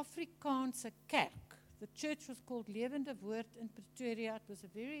in an Afrikaanse kerk, the church was called Levende Woord in Pretoria. It was a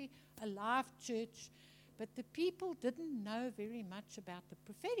very alive church, but the people didn't know very much about the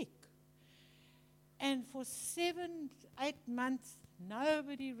prophetic. And for 7-8 months,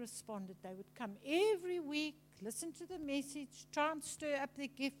 nobody responded. They would come every week, listen to the message, try and stir up their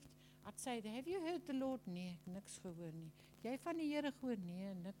gift. I'd say, have you heard the Lord? Nee, niks gehoor nie. Jy van die Here gehoor?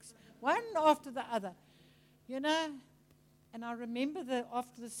 Nee, niks. One after the other. You know, and I remember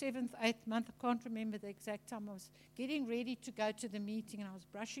after the 7th, 8th month, I can't remember the exact time, I was getting ready to go to the meeting and I was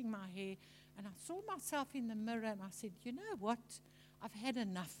brushing my hair and I saw myself in the mirror and I said, you know what? I've had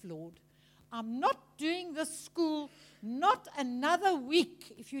enough, Lord. I'm not doing this school, not another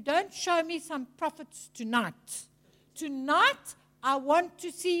week, if you don't show me some prophets tonight. Tonight, I want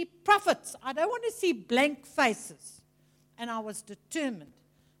to see prophets. I don't want to see blank faces. And I was determined.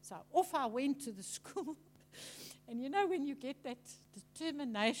 So off I went to the school. And you know, when you get that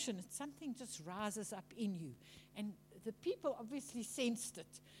determination, something just rises up in you. And the people obviously sensed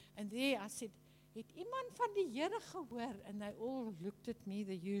it. And there I said, het iemand van die Here gehoor? And they all looked at me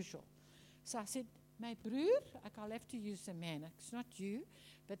the usual. So I said, my broer, I'll have to use a man. It's not you,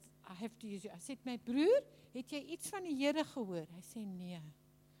 but I have to use you. I said, my broer, het jy iets van die Here gehoor? Hy sê, nee.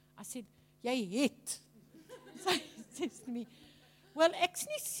 I said, jy het. So he says to me, well, ek's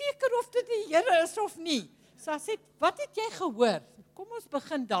nie seker of dit die Here is of nie. So I said, wat het jy gehoor? Kom ons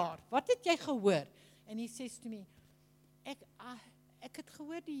begin daar. Wat het jy gehoor? And he says to me, ek het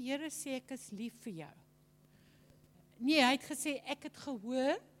gehoor die Here sê ek is lief vir jou. Nee, hy het gesê ek het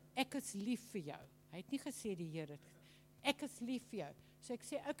gehoor ek is lief vir jou. Hy het nie gesê die Here ek is lief vir jou. So ek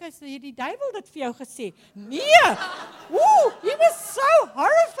sê, okay, so het die duiwel dit vir jou gesê? Nee! Ooh, he was so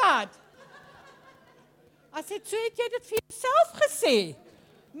horrified. I said, so het jy dit vir jouself gesê?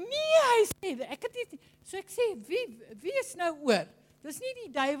 Nee, hy sê, ek het nie. So ek sê, wie is nou oor? Dis nie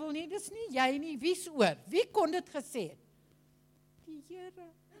die duiwel nie, dis nie jy nie, wie's oor? Wie kon dit gesê het? Die Here.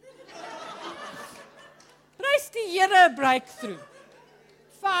 Prys die Here 'n breakthrough.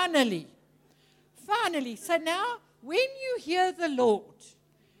 Finally. So now, when you hear the Lord,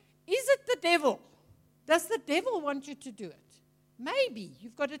 is it the devil? Does the devil want you to do it? Maybe.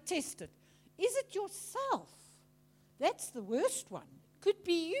 You've got to test it. Is it yourself? That's the worst one. Could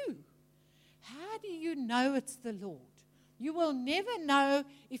be you. How do you know it's the Lord? You will never know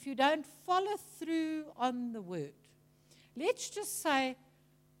if you don't follow through on the word. Let's just say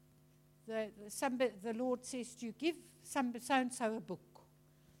the Lord says to you, give so-and-so a book.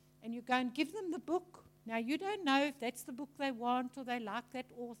 And you go and give them the book. Now, you don't know if that's the book they want or they like that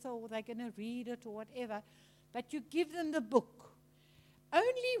author or they're going to read it or whatever. But you give them the book.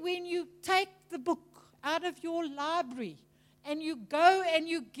 Only when you take the book out of your library and you go and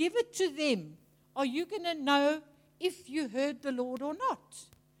you give it to them, are you going to know if you heard the Lord or not?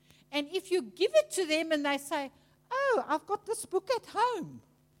 And if you give it to them and they say, oh, I've got this book at home.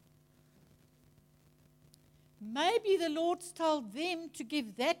 Maybe the Lord's told them to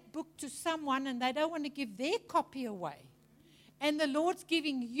give that book to someone and they don't want to give their copy away. And the Lord's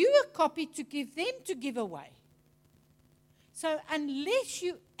giving you a copy to give them to give away. So unless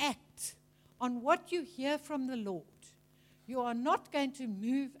you act on what you hear from the Lord, you are not going to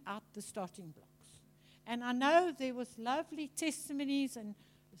move out the starting blocks. And I know there was lovely testimonies and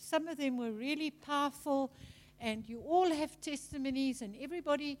some of them were really powerful and you all have testimonies and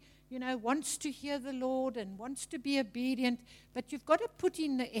everybody, wants to hear the Lord and wants to be obedient, but you've got to put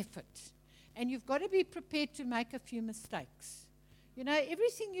in the effort and you've got to be prepared to make a few mistakes.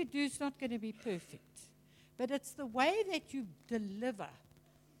 Everything you do is not going to be perfect, but it's the way that you deliver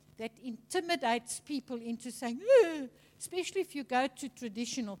that intimidates people into saying, especially if you go to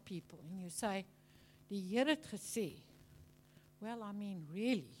traditional people and you say, die Here het gesê. Well, I mean,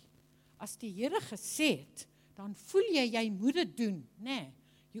 really, as die Here gesê het, dan voel jy moet dit doen, né?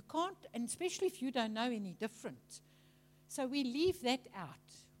 You can't, and especially if you don't know any different. So we leave that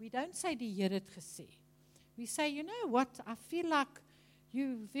out. We don't say die Here het gesê. We say, you know what, I feel like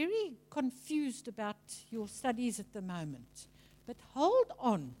you're very confused about your studies at the moment. But hold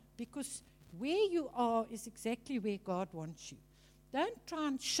on, because where you are is exactly where God wants you. Don't try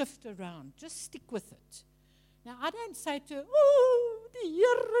and shift around. Just stick with it. Now, I don't say to her, oh, die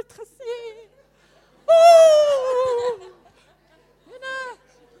Here het gesê. Oh! You know,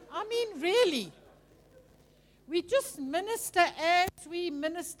 I mean, really. We just minister as we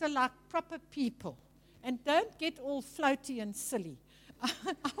minister like proper people. And don't get all floaty and silly.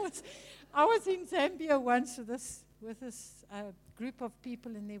 I was in Zambia once with this group of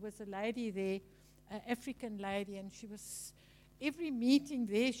people, and there was a lady there, an African lady, and she was, every meeting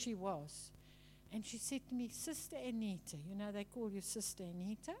there she was. And she said to me, Sister Anita, you know, they call you Sister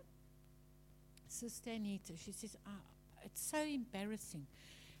Anita. Sister Anita, she says, it's so embarrassing.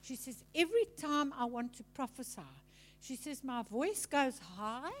 She says, every time I want to prophesy, she says, my voice goes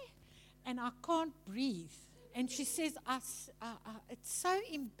high and I can't breathe. And she says, it's so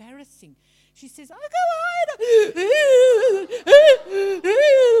embarrassing. She says, I go high.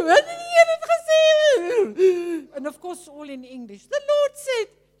 And of course, all in English. The Lord said,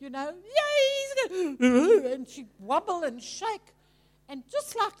 you know, yeah, and she wobble and shake. And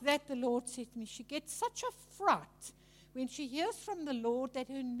just like that, the Lord said to me, she gets such a fright when she hears from the Lord that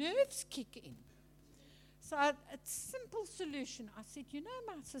her nerves kick in. So it's a simple solution. I said, you know,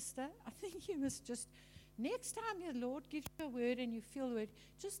 my sister, I think you must just, next time the Lord gives you a word and you feel the word,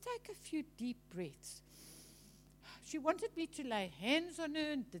 just take a few deep breaths. She wanted me to lay hands on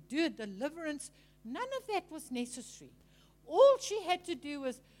her and to do a deliverance. None of that was necessary. All she had to do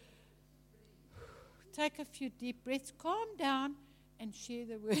was take a few deep breaths, calm down, and share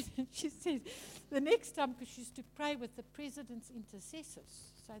the word. And she said, the next time, because she used to pray with the president's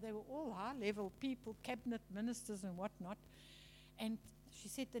intercessors. So they were all high-level people, cabinet ministers and whatnot. And she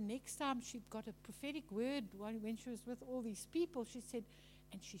said the next time she got a prophetic word when she was with all these people, she said,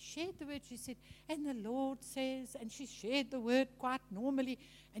 and she shared the word, she said, and the Lord says, and she shared the word quite normally.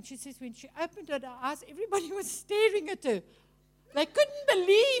 And she says when she opened her eyes, everybody was staring at her. They couldn't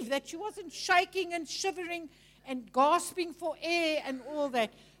believe that she wasn't shaking and shivering and gasping for air and all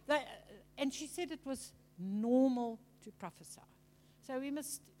that. And she said it was normal to prophesy. So we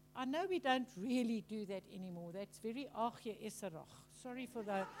must, I know we don't really do that anymore. That's very achje esserach. Sorry for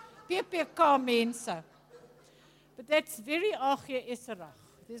the PPK mense. But that's very achje esserach.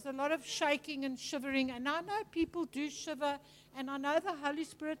 There's a lot of shaking and shivering. And I know people do shiver. And I know the Holy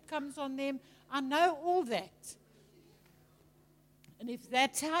Spirit comes on them. I know all that. And if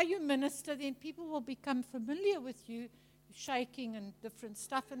that's how you minister, then people will become familiar with you shaking and different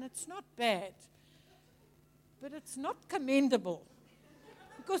stuff, and it's not bad. But it's not commendable.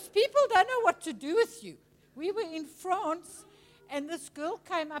 Because people don't know what to do with you. We were in France, and this girl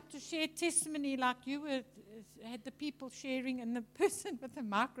came up to share testimony like you were, had the people sharing, and the person with the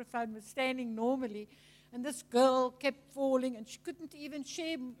microphone was standing normally. And this girl kept falling, and she couldn't even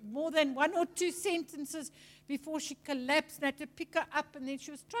share more than 1 or 2 sentences before she collapsed and had to pick her up. And then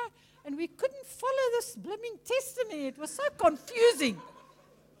she was trying, and we couldn't follow this blooming testimony. It was so confusing.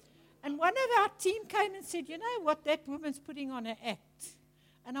 And one of our team came and said, you know what, that woman's putting on an act.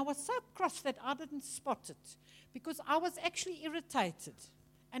 And I was so cross that I didn't spot it, because I was actually irritated.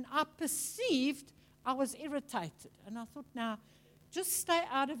 And I perceived I was irritated. And I thought, now, just stay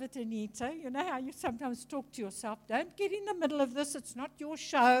out of it, Anita. You know how you sometimes talk to yourself. Don't get in the middle of this. It's not your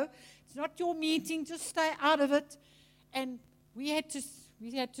show. It's not your meeting. Just stay out of it. And we had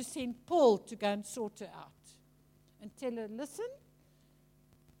to send Paul to go and sort her out and tell her, listen,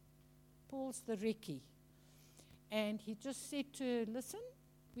 Paul's the recce. And he just said to her, listen,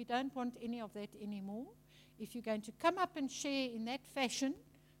 we don't want any of that anymore. If you're going to come up and share in that fashion,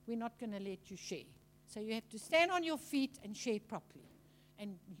 we're not going to let you share. So you have to stand on your feet and share properly.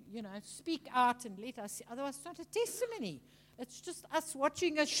 And, you know, speak out and let us see. Otherwise, it's not a testimony. It's just us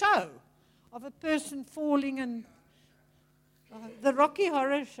watching a show of a person falling and the Rocky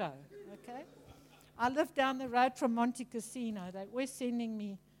Horror Show, okay? I live down the road from Monte Cassino. They're always sending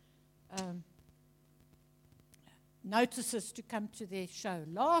me notices to come to their show.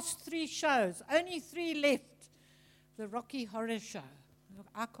 Last 3 shows, only 3 left. The Rocky Horror Show. Look,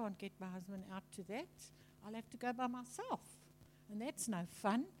 I can't get my husband out to that. I'll have to go by myself. And that's no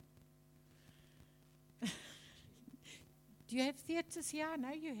fun. Do you have theatres here? I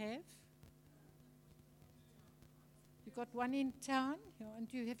know you have. You got one in town? And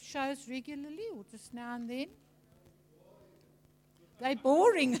do you have shows regularly or just now and then? They're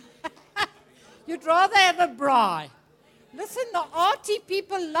boring. You'd rather have a braai. Listen, the arty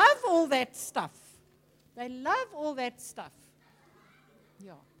people love all that stuff. They love all that stuff.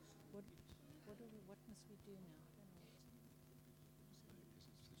 Yeah. What must we do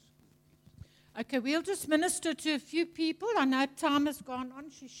now? Okay, we'll just minister to a few people. I know time has gone on.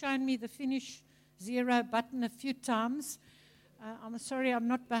 She's shown me the finish 0 button a few times. I'm sorry, I'm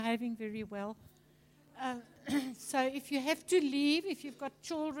not behaving very well. So if you have to leave, if you've got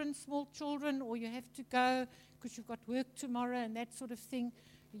children, small children, or you have to go because you've got work tomorrow and that sort of thing,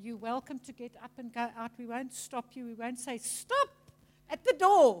 you're welcome to get up and go out. We won't stop you. We won't say, stop at the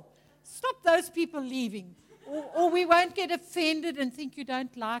door. Stop those people leaving. Or we won't get offended and think you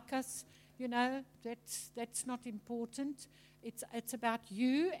don't like us. You know, that's not important. It's about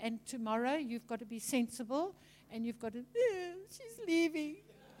you, and tomorrow you've got to be sensible, and you've got to, she's leaving.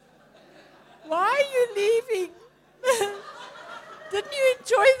 Why are you leaving? Didn't you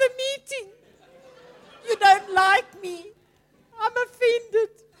enjoy the meeting? You don't like me. I'm offended.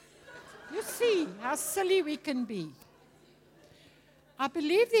 You see how silly we can be. I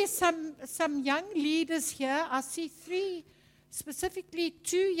believe there's some young leaders here. I see 3, specifically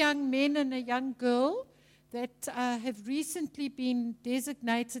 2 young men and a young girl that have recently been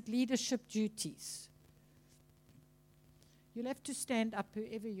designated leadership duties. You'll have to stand up,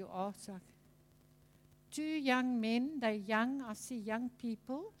 whoever you are. So 2 young men, they're young. I see young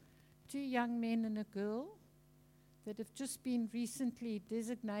people. 2 young men and a girl that have just been recently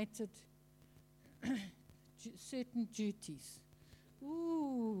designated certain duties.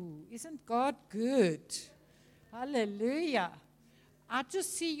 Ooh, isn't God good? Hallelujah. I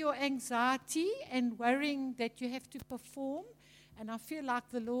just see your anxiety and worrying that you have to perform. And I feel like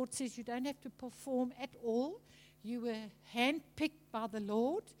the Lord says you don't have to perform at all. You were handpicked by the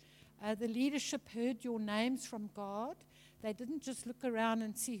Lord. The leadership heard your names from God. They didn't just look around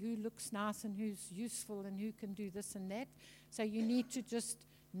and see who looks nice and who's useful and who can do this and that. So you need to just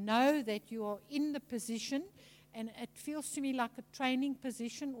know that you are in the position. And it feels to me like a training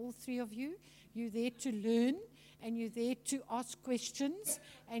position, all 3 of you. You're there to learn, and you're there to ask questions,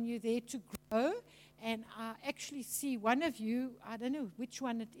 and you're there to grow. And I actually see one of you, I don't know which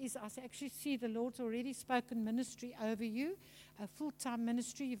one it is, I actually see the Lord's already spoken ministry over you, a full-time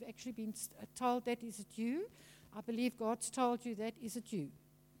ministry. You've actually been told that. Is it you? I believe God's told you that. Is it you?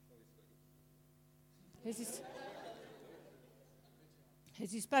 Has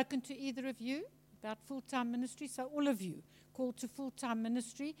he spoken to either of you about full-time ministry? So all of you called to full-time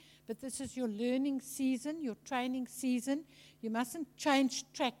ministry, but this is your learning season, your training season. You mustn't change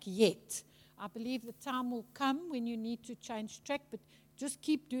track yet. I believe the time will come when you need to change track, but just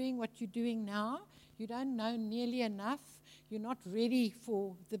keep doing what you're doing now. You don't know nearly enough. You're not ready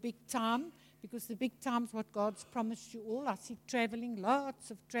for the big time, because the big time's what God's promised you all. I see traveling, lots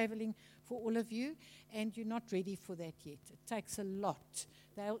of traveling for all of you, and you're not ready for that yet. It takes a lot.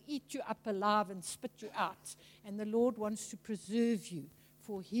 They'll eat you up alive and spit you out, and the Lord wants to preserve you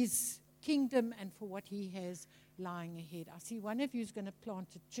for His kingdom and for what He has lying ahead. I see one of you is going to plant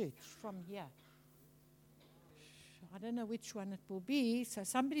a church from here. I don't know which one it will be. So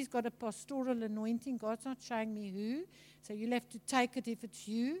somebody's got a pastoral anointing. God's not showing me who. So you'll have to take it if it's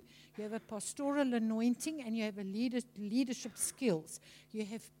you. You have a pastoral anointing and you have a leadership skills. You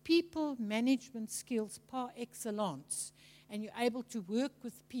have people management skills par excellence. And you're able to work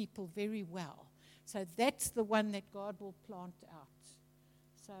with people very well. So that's the one that God will plant out.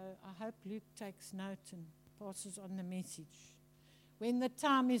 So I hope Luke takes note and passes on the message. When the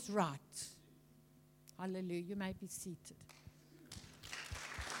time is right. Hallelujah. You may be seated.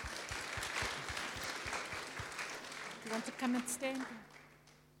 You want to come and stand?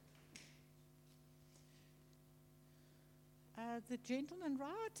 The gentleman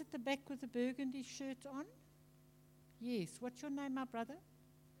right at the back with the burgundy shirt on. Yes. What's your name, my brother?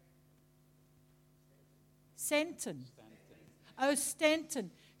 Stanton. Oh, Stanton.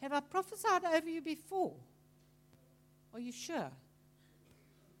 Have I prophesied over you before? Are you sure?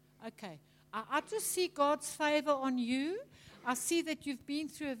 Okay. I just see God's favor on you. I see that you've been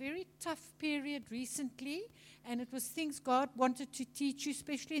through a very tough period recently, and it was things God wanted to teach you,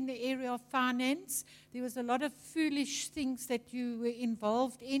 especially in the area of finance. There was a lot of foolish things that you were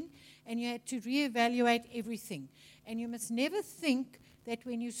involved in, and you had to reevaluate everything. And you must never think that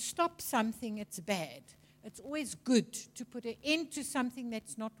when you stop something, it's bad. It's always good to put an end to something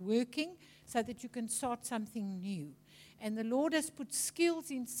that's not working so that you can start something new. And the Lord has put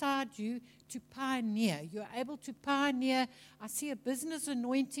skills inside you to pioneer. You're able to pioneer. I see a business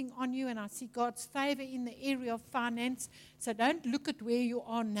anointing on you, and I see God's favor in the area of finance. So don't look at where you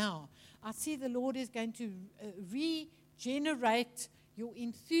are now. I see the Lord is going to regenerate your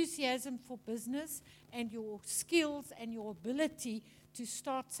enthusiasm for business and your skills and your ability to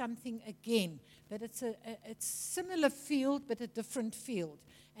start something again. But it's similar field, but a different field.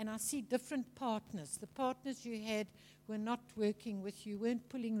 And I see different partners. The partners you had were not working with you, weren't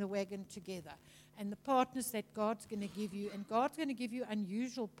pulling the wagon together. And the partners that God's going to give you, and God's going to give you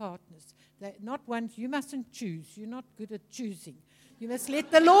unusual partners. They're not ones you mustn't choose. You're not good at choosing. You must let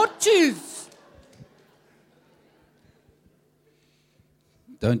the Lord choose.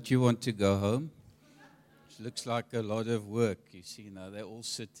 Don't you want to go home? It looks like a lot of work. You see, now they're all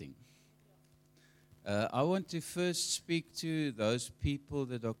sitting. I want to first speak to those people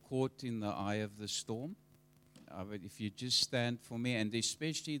that are caught in the eye of the storm. If you just stand for me, and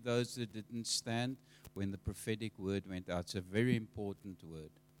especially those that didn't stand when the prophetic word went out. It's a very important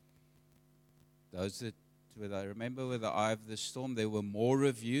word. Those that, I remember with the eye of the storm, there were more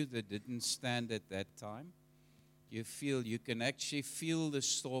of you that didn't stand at that time. You can actually feel the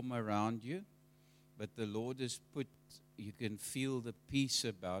storm around you, but the Lord has put, you can feel the peace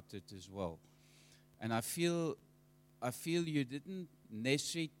about it as well. And I feel you didn't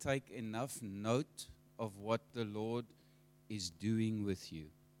necessarily take enough note of what the Lord is doing with you.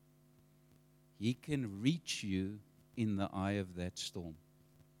 He can reach you in the eye of that storm.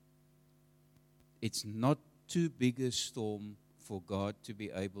 It's not too big a storm for God to be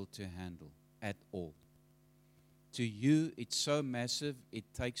able to handle at all. To you, it's so massive, it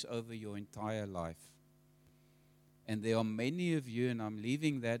takes over your entire life. And there are many of you, and I'm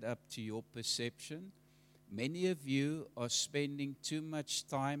leaving that up to your perception, many of you are spending too much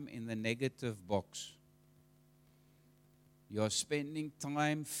time in the negative box. You are spending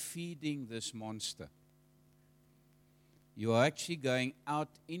time feeding this monster. You are actually going out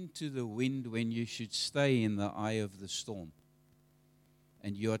into the wind when you should stay in the eye of the storm.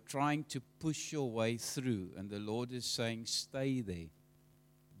 And you are trying to push your way through. And the Lord is saying, stay there.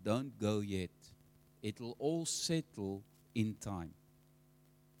 Don't go yet. It'll all settle in time.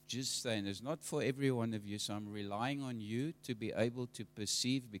 Just saying, it's not for every one of you, so I'm relying on you to be able to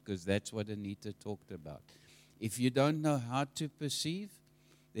perceive, because that's what Anita talked about. If you don't know how to perceive,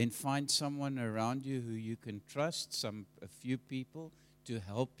 then find someone around you who you can trust, a few people, to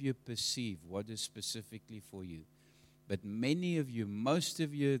help you perceive what is specifically for you. But many of you, most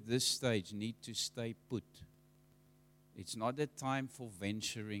of you at this stage need to stay put. It's not a time for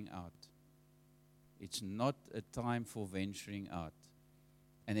venturing out. It's not a time for venturing out.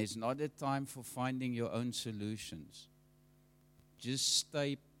 And it's not a time for finding your own solutions. Just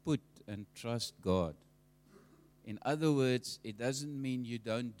stay put and trust God. In other words, it doesn't mean you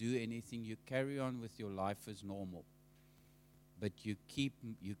don't do anything. You carry on with your life as normal. But you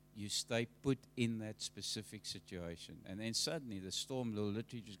stay put in that specific situation. And then suddenly the storm will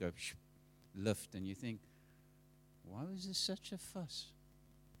literally just go lift. And you think, why was there such a fuss?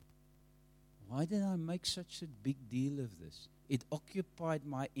 Why did I make such a big deal of this? It occupied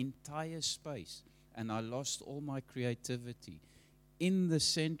my entire space. And I lost all my creativity. In the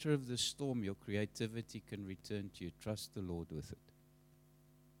center of the storm, your creativity can return to you. Trust the Lord with it.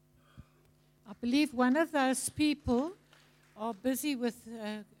 I believe one of those people are busy with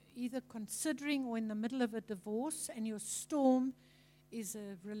either considering or in the middle of a divorce, and your storm is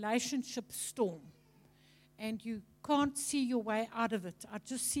a relationship storm. And you can't see your way out of it. I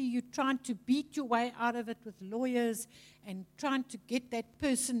just see you trying to beat your way out of it with lawyers and trying to get that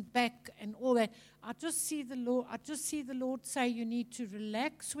person back and all that. I just see the Lord say you need to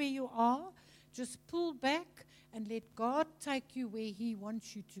relax where you are, just pull back and let God take you where He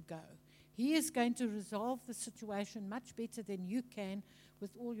wants you to go. He is going to resolve the situation much better than you can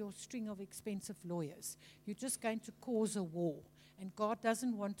with all your string of expensive lawyers. You're just going to cause a war. And God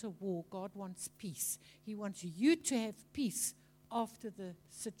doesn't want a war. God wants peace. He wants you to have peace after the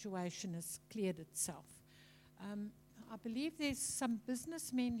situation has cleared itself. I believe there's some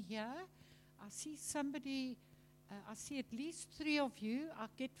businessmen here. I see somebody, I see at least 3 of you. I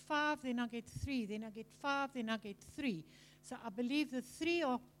get 5, then I get 3, then I get 5, then I get 3. So I believe the 3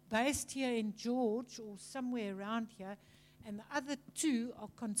 are based here in George or somewhere around here, and the other 2 are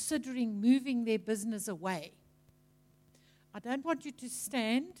considering moving their business away. I don't want you to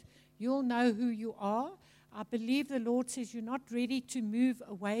stand. You'll know who you are. I believe the Lord says you're not ready to move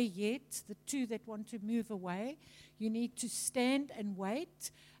away yet. The 2 that want to move away, you need to stand and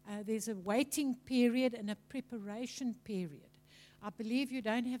wait. There's a waiting period and a preparation period. I believe you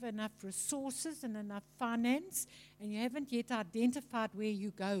don't have enough resources and enough finance, and you haven't yet identified where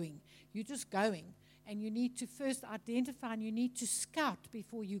you're going. You're just going. And you need to first identify, and you need to scout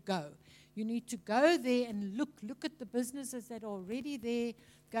before you go. You need to go there and look at the businesses that are already there.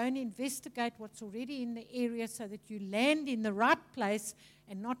 Go and investigate what's already in the area so that you land in the right place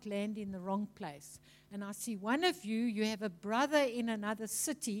and not land in the wrong place. And I see one of you, you have a brother in another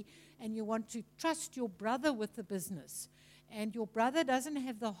city and you want to trust your brother with the business. And your brother doesn't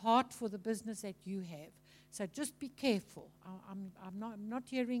have the heart for the business that you have. So just be careful. I'm not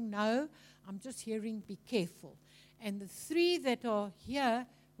hearing no. I'm just hearing be careful. And the three that are here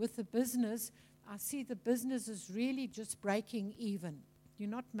with the business, I see the business is really just breaking even. You're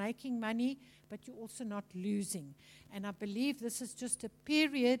not making money, but you're also not losing. And I believe this is just a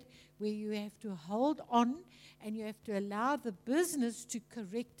period where you have to hold on and you have to allow the business to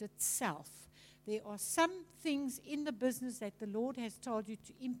correct itself. There are some things in the business that the Lord has told you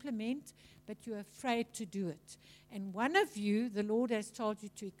to implement, but you're afraid to do it. And one of you, the Lord has told you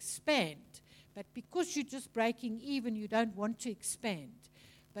to expand. But because you're just breaking even, you don't want to expand.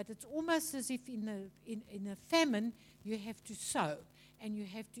 But it's almost as if in a famine, you have to sow. And you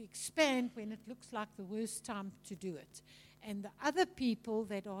have to expand when it looks like the worst time to do it. And the other people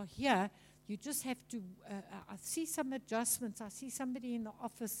that are here, you just have to, I see some adjustments. I see somebody in the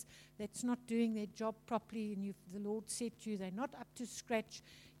office that's not doing their job properly, and the Lord said to you, they're not up to scratch.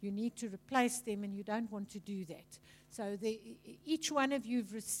 You need to replace them, and you don't want to do that. So each one of you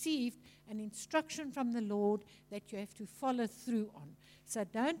have received an instruction from the Lord that you have to follow through on. So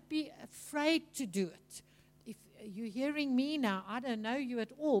don't be afraid to do it. If you're hearing me now, I don't know you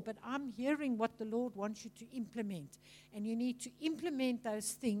at all, but I'm hearing what the Lord wants you to implement. And you need to implement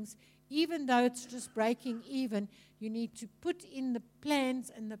those things, even though it's just breaking even. You need to put in the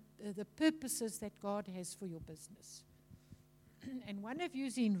plans and the purposes that God has for your business. And one of you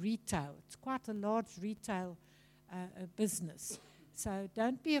is in retail. It's quite a large retail business. So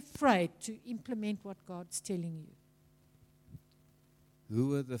don't be afraid to implement what God's telling you.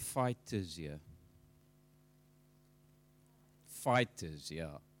 Who are the fighters here? Fighters,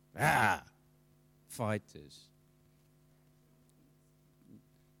 yeah. Fighters.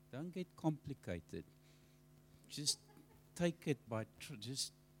 Don't get complicated. Just take it by,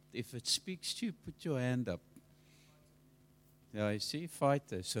 if it speaks to you, put your hand up. Yeah, I see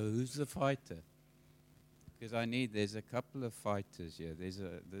fighter. So who's the fighter? Because there's a couple of fighters here. There's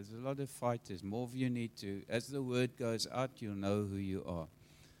a lot of fighters. More of you need to, as the word goes out, you'll know who you are.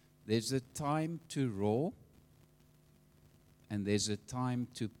 There's a time to roar, and there's a time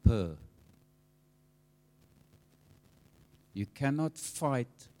to purr. You cannot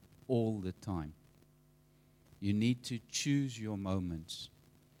fight all the time. You need to choose your moments.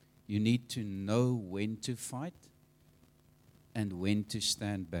 You need to know when to fight and when to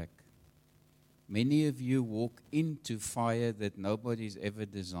stand back. Many of you walk into fire that nobody's ever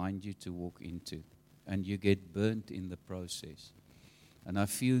designed you to walk into, and you get burnt in the process. And I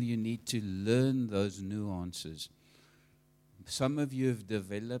feel you need to learn those nuances. Some of you have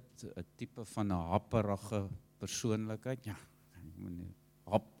developed a tipe van 'n happerige persoonlikheid. Ja,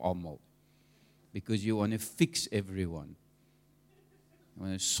 hap almal. Because you want to fix everyone. You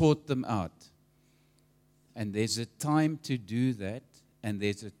want to sort them out. And there's a time to do that, and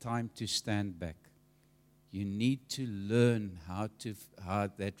there's a time to stand back. You need to learn how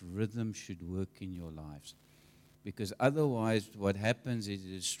that rhythm should work in your lives. Because otherwise, what happens is it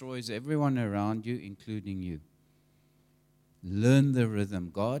destroys everyone around you, including you. Learn the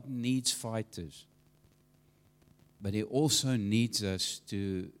rhythm. God needs fighters. But He also needs us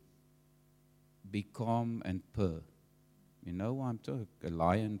to be calm and purr. You know what I'm talking? A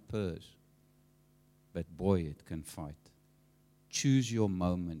lion purrs. But boy, it can fight. Choose your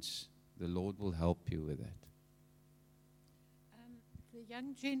moments. The Lord will help you with that. The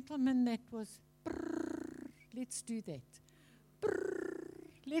young gentleman that was, brrr, let's do that. Brrr,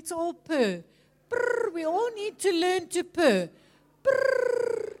 let's all purr. Brrr, we all need to learn to purr.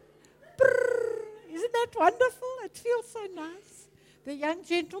 Brrr, brrr. Isn't that wonderful? It feels so nice. The young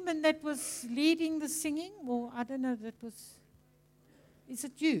gentleman that was leading the singing, or I don't know, is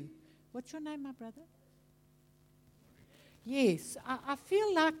it you? What's your name, my brother? Yes, I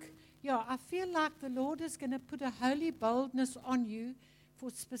feel like the Lord is going to put a holy boldness on you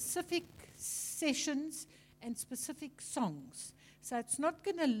for specific sessions and specific songs. So it's not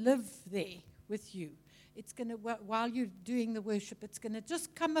going to live there with you. It's going to, while you're doing the worship, it's going to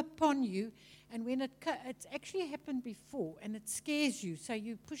just come upon you. And when it's actually happened before, and it scares you, so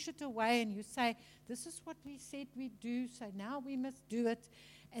you push it away and you say, this is what we said we'd do, so now we must do it.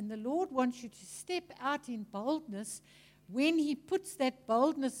 And the Lord wants you to step out in boldness, when He puts that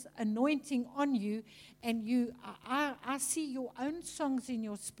boldness anointing on you, and I see your own songs in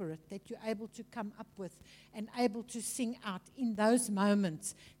your spirit that you're able to come up with and able to sing out in those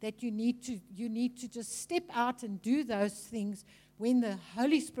moments that you need to just step out and do those things when the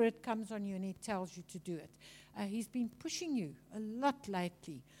Holy Spirit comes on you and He tells you to do it. He's been pushing you a lot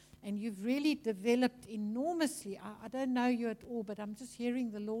lately, and you've really developed enormously. I don't know you at all, but I'm just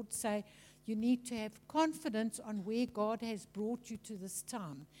hearing the Lord say, you need to have confidence on where God has brought you to this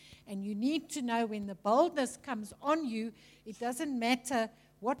time. And you need to know when the boldness comes on you, it doesn't matter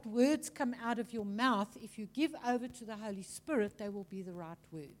what words come out of your mouth. If you give over to the Holy Spirit, they will be the right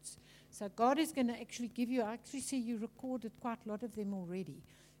words. So God is going to actually give you, I actually see you recorded quite a lot of them already.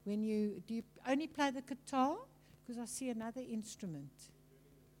 Do you only play the guitar? Because I see another instrument.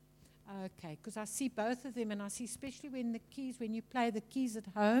 Okay, because I see both of them, and I see especially when you play the keys at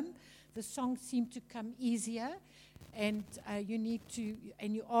home, the songs seem to come easier, and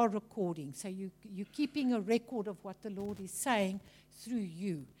you are recording. So you're keeping a record of what the Lord is saying through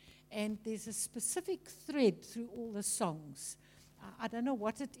you. And there's a specific thread through all the songs. I don't know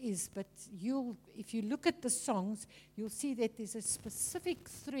what it is, but if you look at the songs, you'll see that there's a specific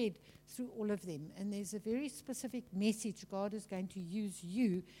thread through all of them. And there's a very specific message God is going to use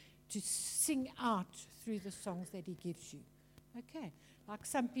you to sing out through the songs that He gives you. Okay. Like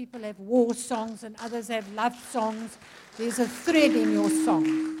some people have war songs and others have love songs. There's a thread in your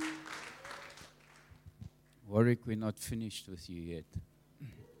song. Warwick, we're not finished with you yet.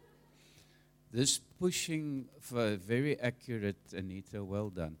 This pushing, for very accurate, Anita, well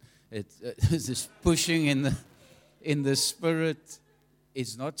done. This pushing in the spirit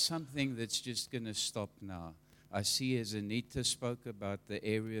is not something that's just going to stop now. I see, as Anita spoke about the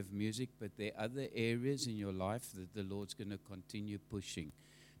area of music, but there are other areas in your life that the Lord's going to continue pushing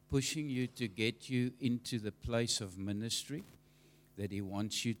you to get you into the place of ministry that He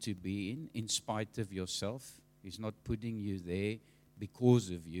wants you to be in spite of yourself. He's not putting you there because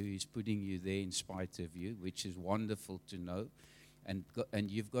of you. He's putting you there in spite of you, which is wonderful to know. And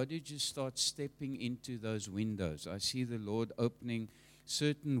you've got to just start stepping into those windows. I see the Lord opening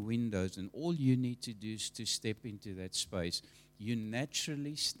certain windows, and all you need to do is to step into that space. You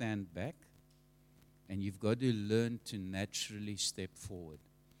naturally stand back, and you've got to learn to naturally step forward.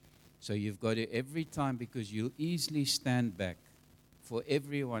 So you've got to, every time, because you'll easily stand back. For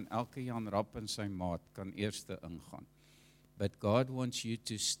everyone, elke Jan Rapp en sy maat kan eerste ingaan. But God wants you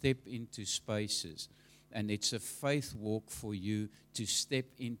to step into spaces. And it's a faith walk for you to step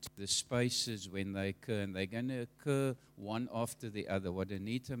into the spaces when they occur. And they're going to occur one after the other. What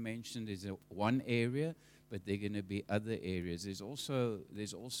Anita mentioned is one area, but there are going to be other areas. There's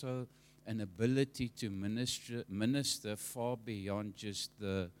also an ability to minister far beyond just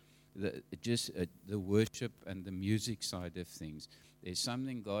the worship and the music side of things. There's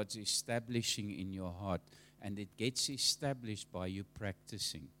something God's establishing in your heart, and it gets established by you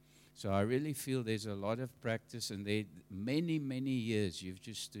practicing. So I really feel there's a lot of practice, and there many, many years you've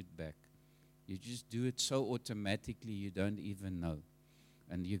just stood back. You just do it so automatically you don't even know.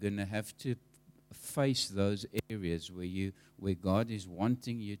 And you're going to have to face those areas where God is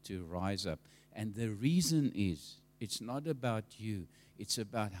wanting you to rise up. And the reason is, it's not about you. It's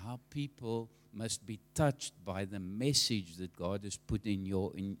about how people must be touched by the message that God has put in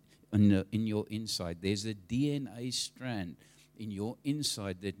your inside. There's a DNA strand in your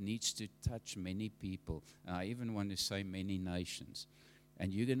inside that needs to touch many people. I even want to say many nations.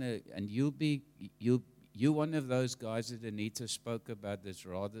 And you're one of those guys that Anita spoke about that's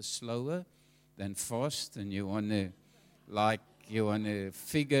rather slower than fast, and you want to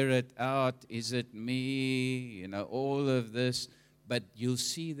figure it out. Is it me? All of this. But you'll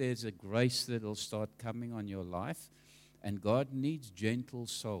see there's a grace that will start coming on your life. And God needs gentle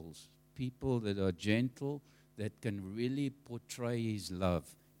souls, people that are gentle, that can really portray His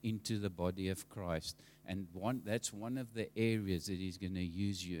love into the body of Christ. And that's one of the areas that He's going to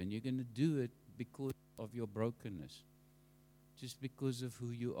use you. And you're going to do it because of your brokenness, just because of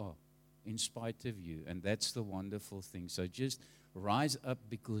who you are, in spite of you. And that's the wonderful thing. So just rise up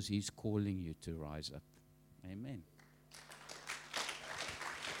because He's calling you to rise up. Amen.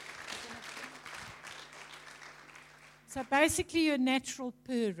 So basically, you're a natural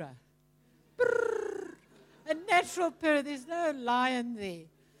purrer. Brrr, a natural purrer. There's no lion there.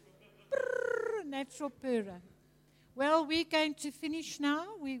 Brrr, natural purrer. Well, we're going to finish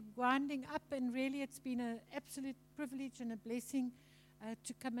now. We're winding up, and really it's been an absolute privilege and a blessing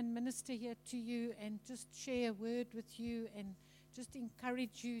to come and minister here to you and just share a word with you and just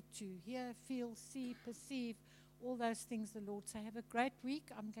encourage you to hear, feel, see, perceive, all those things the Lord. So have a great week.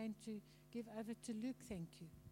 I'm going to give over to Luke. Thank you.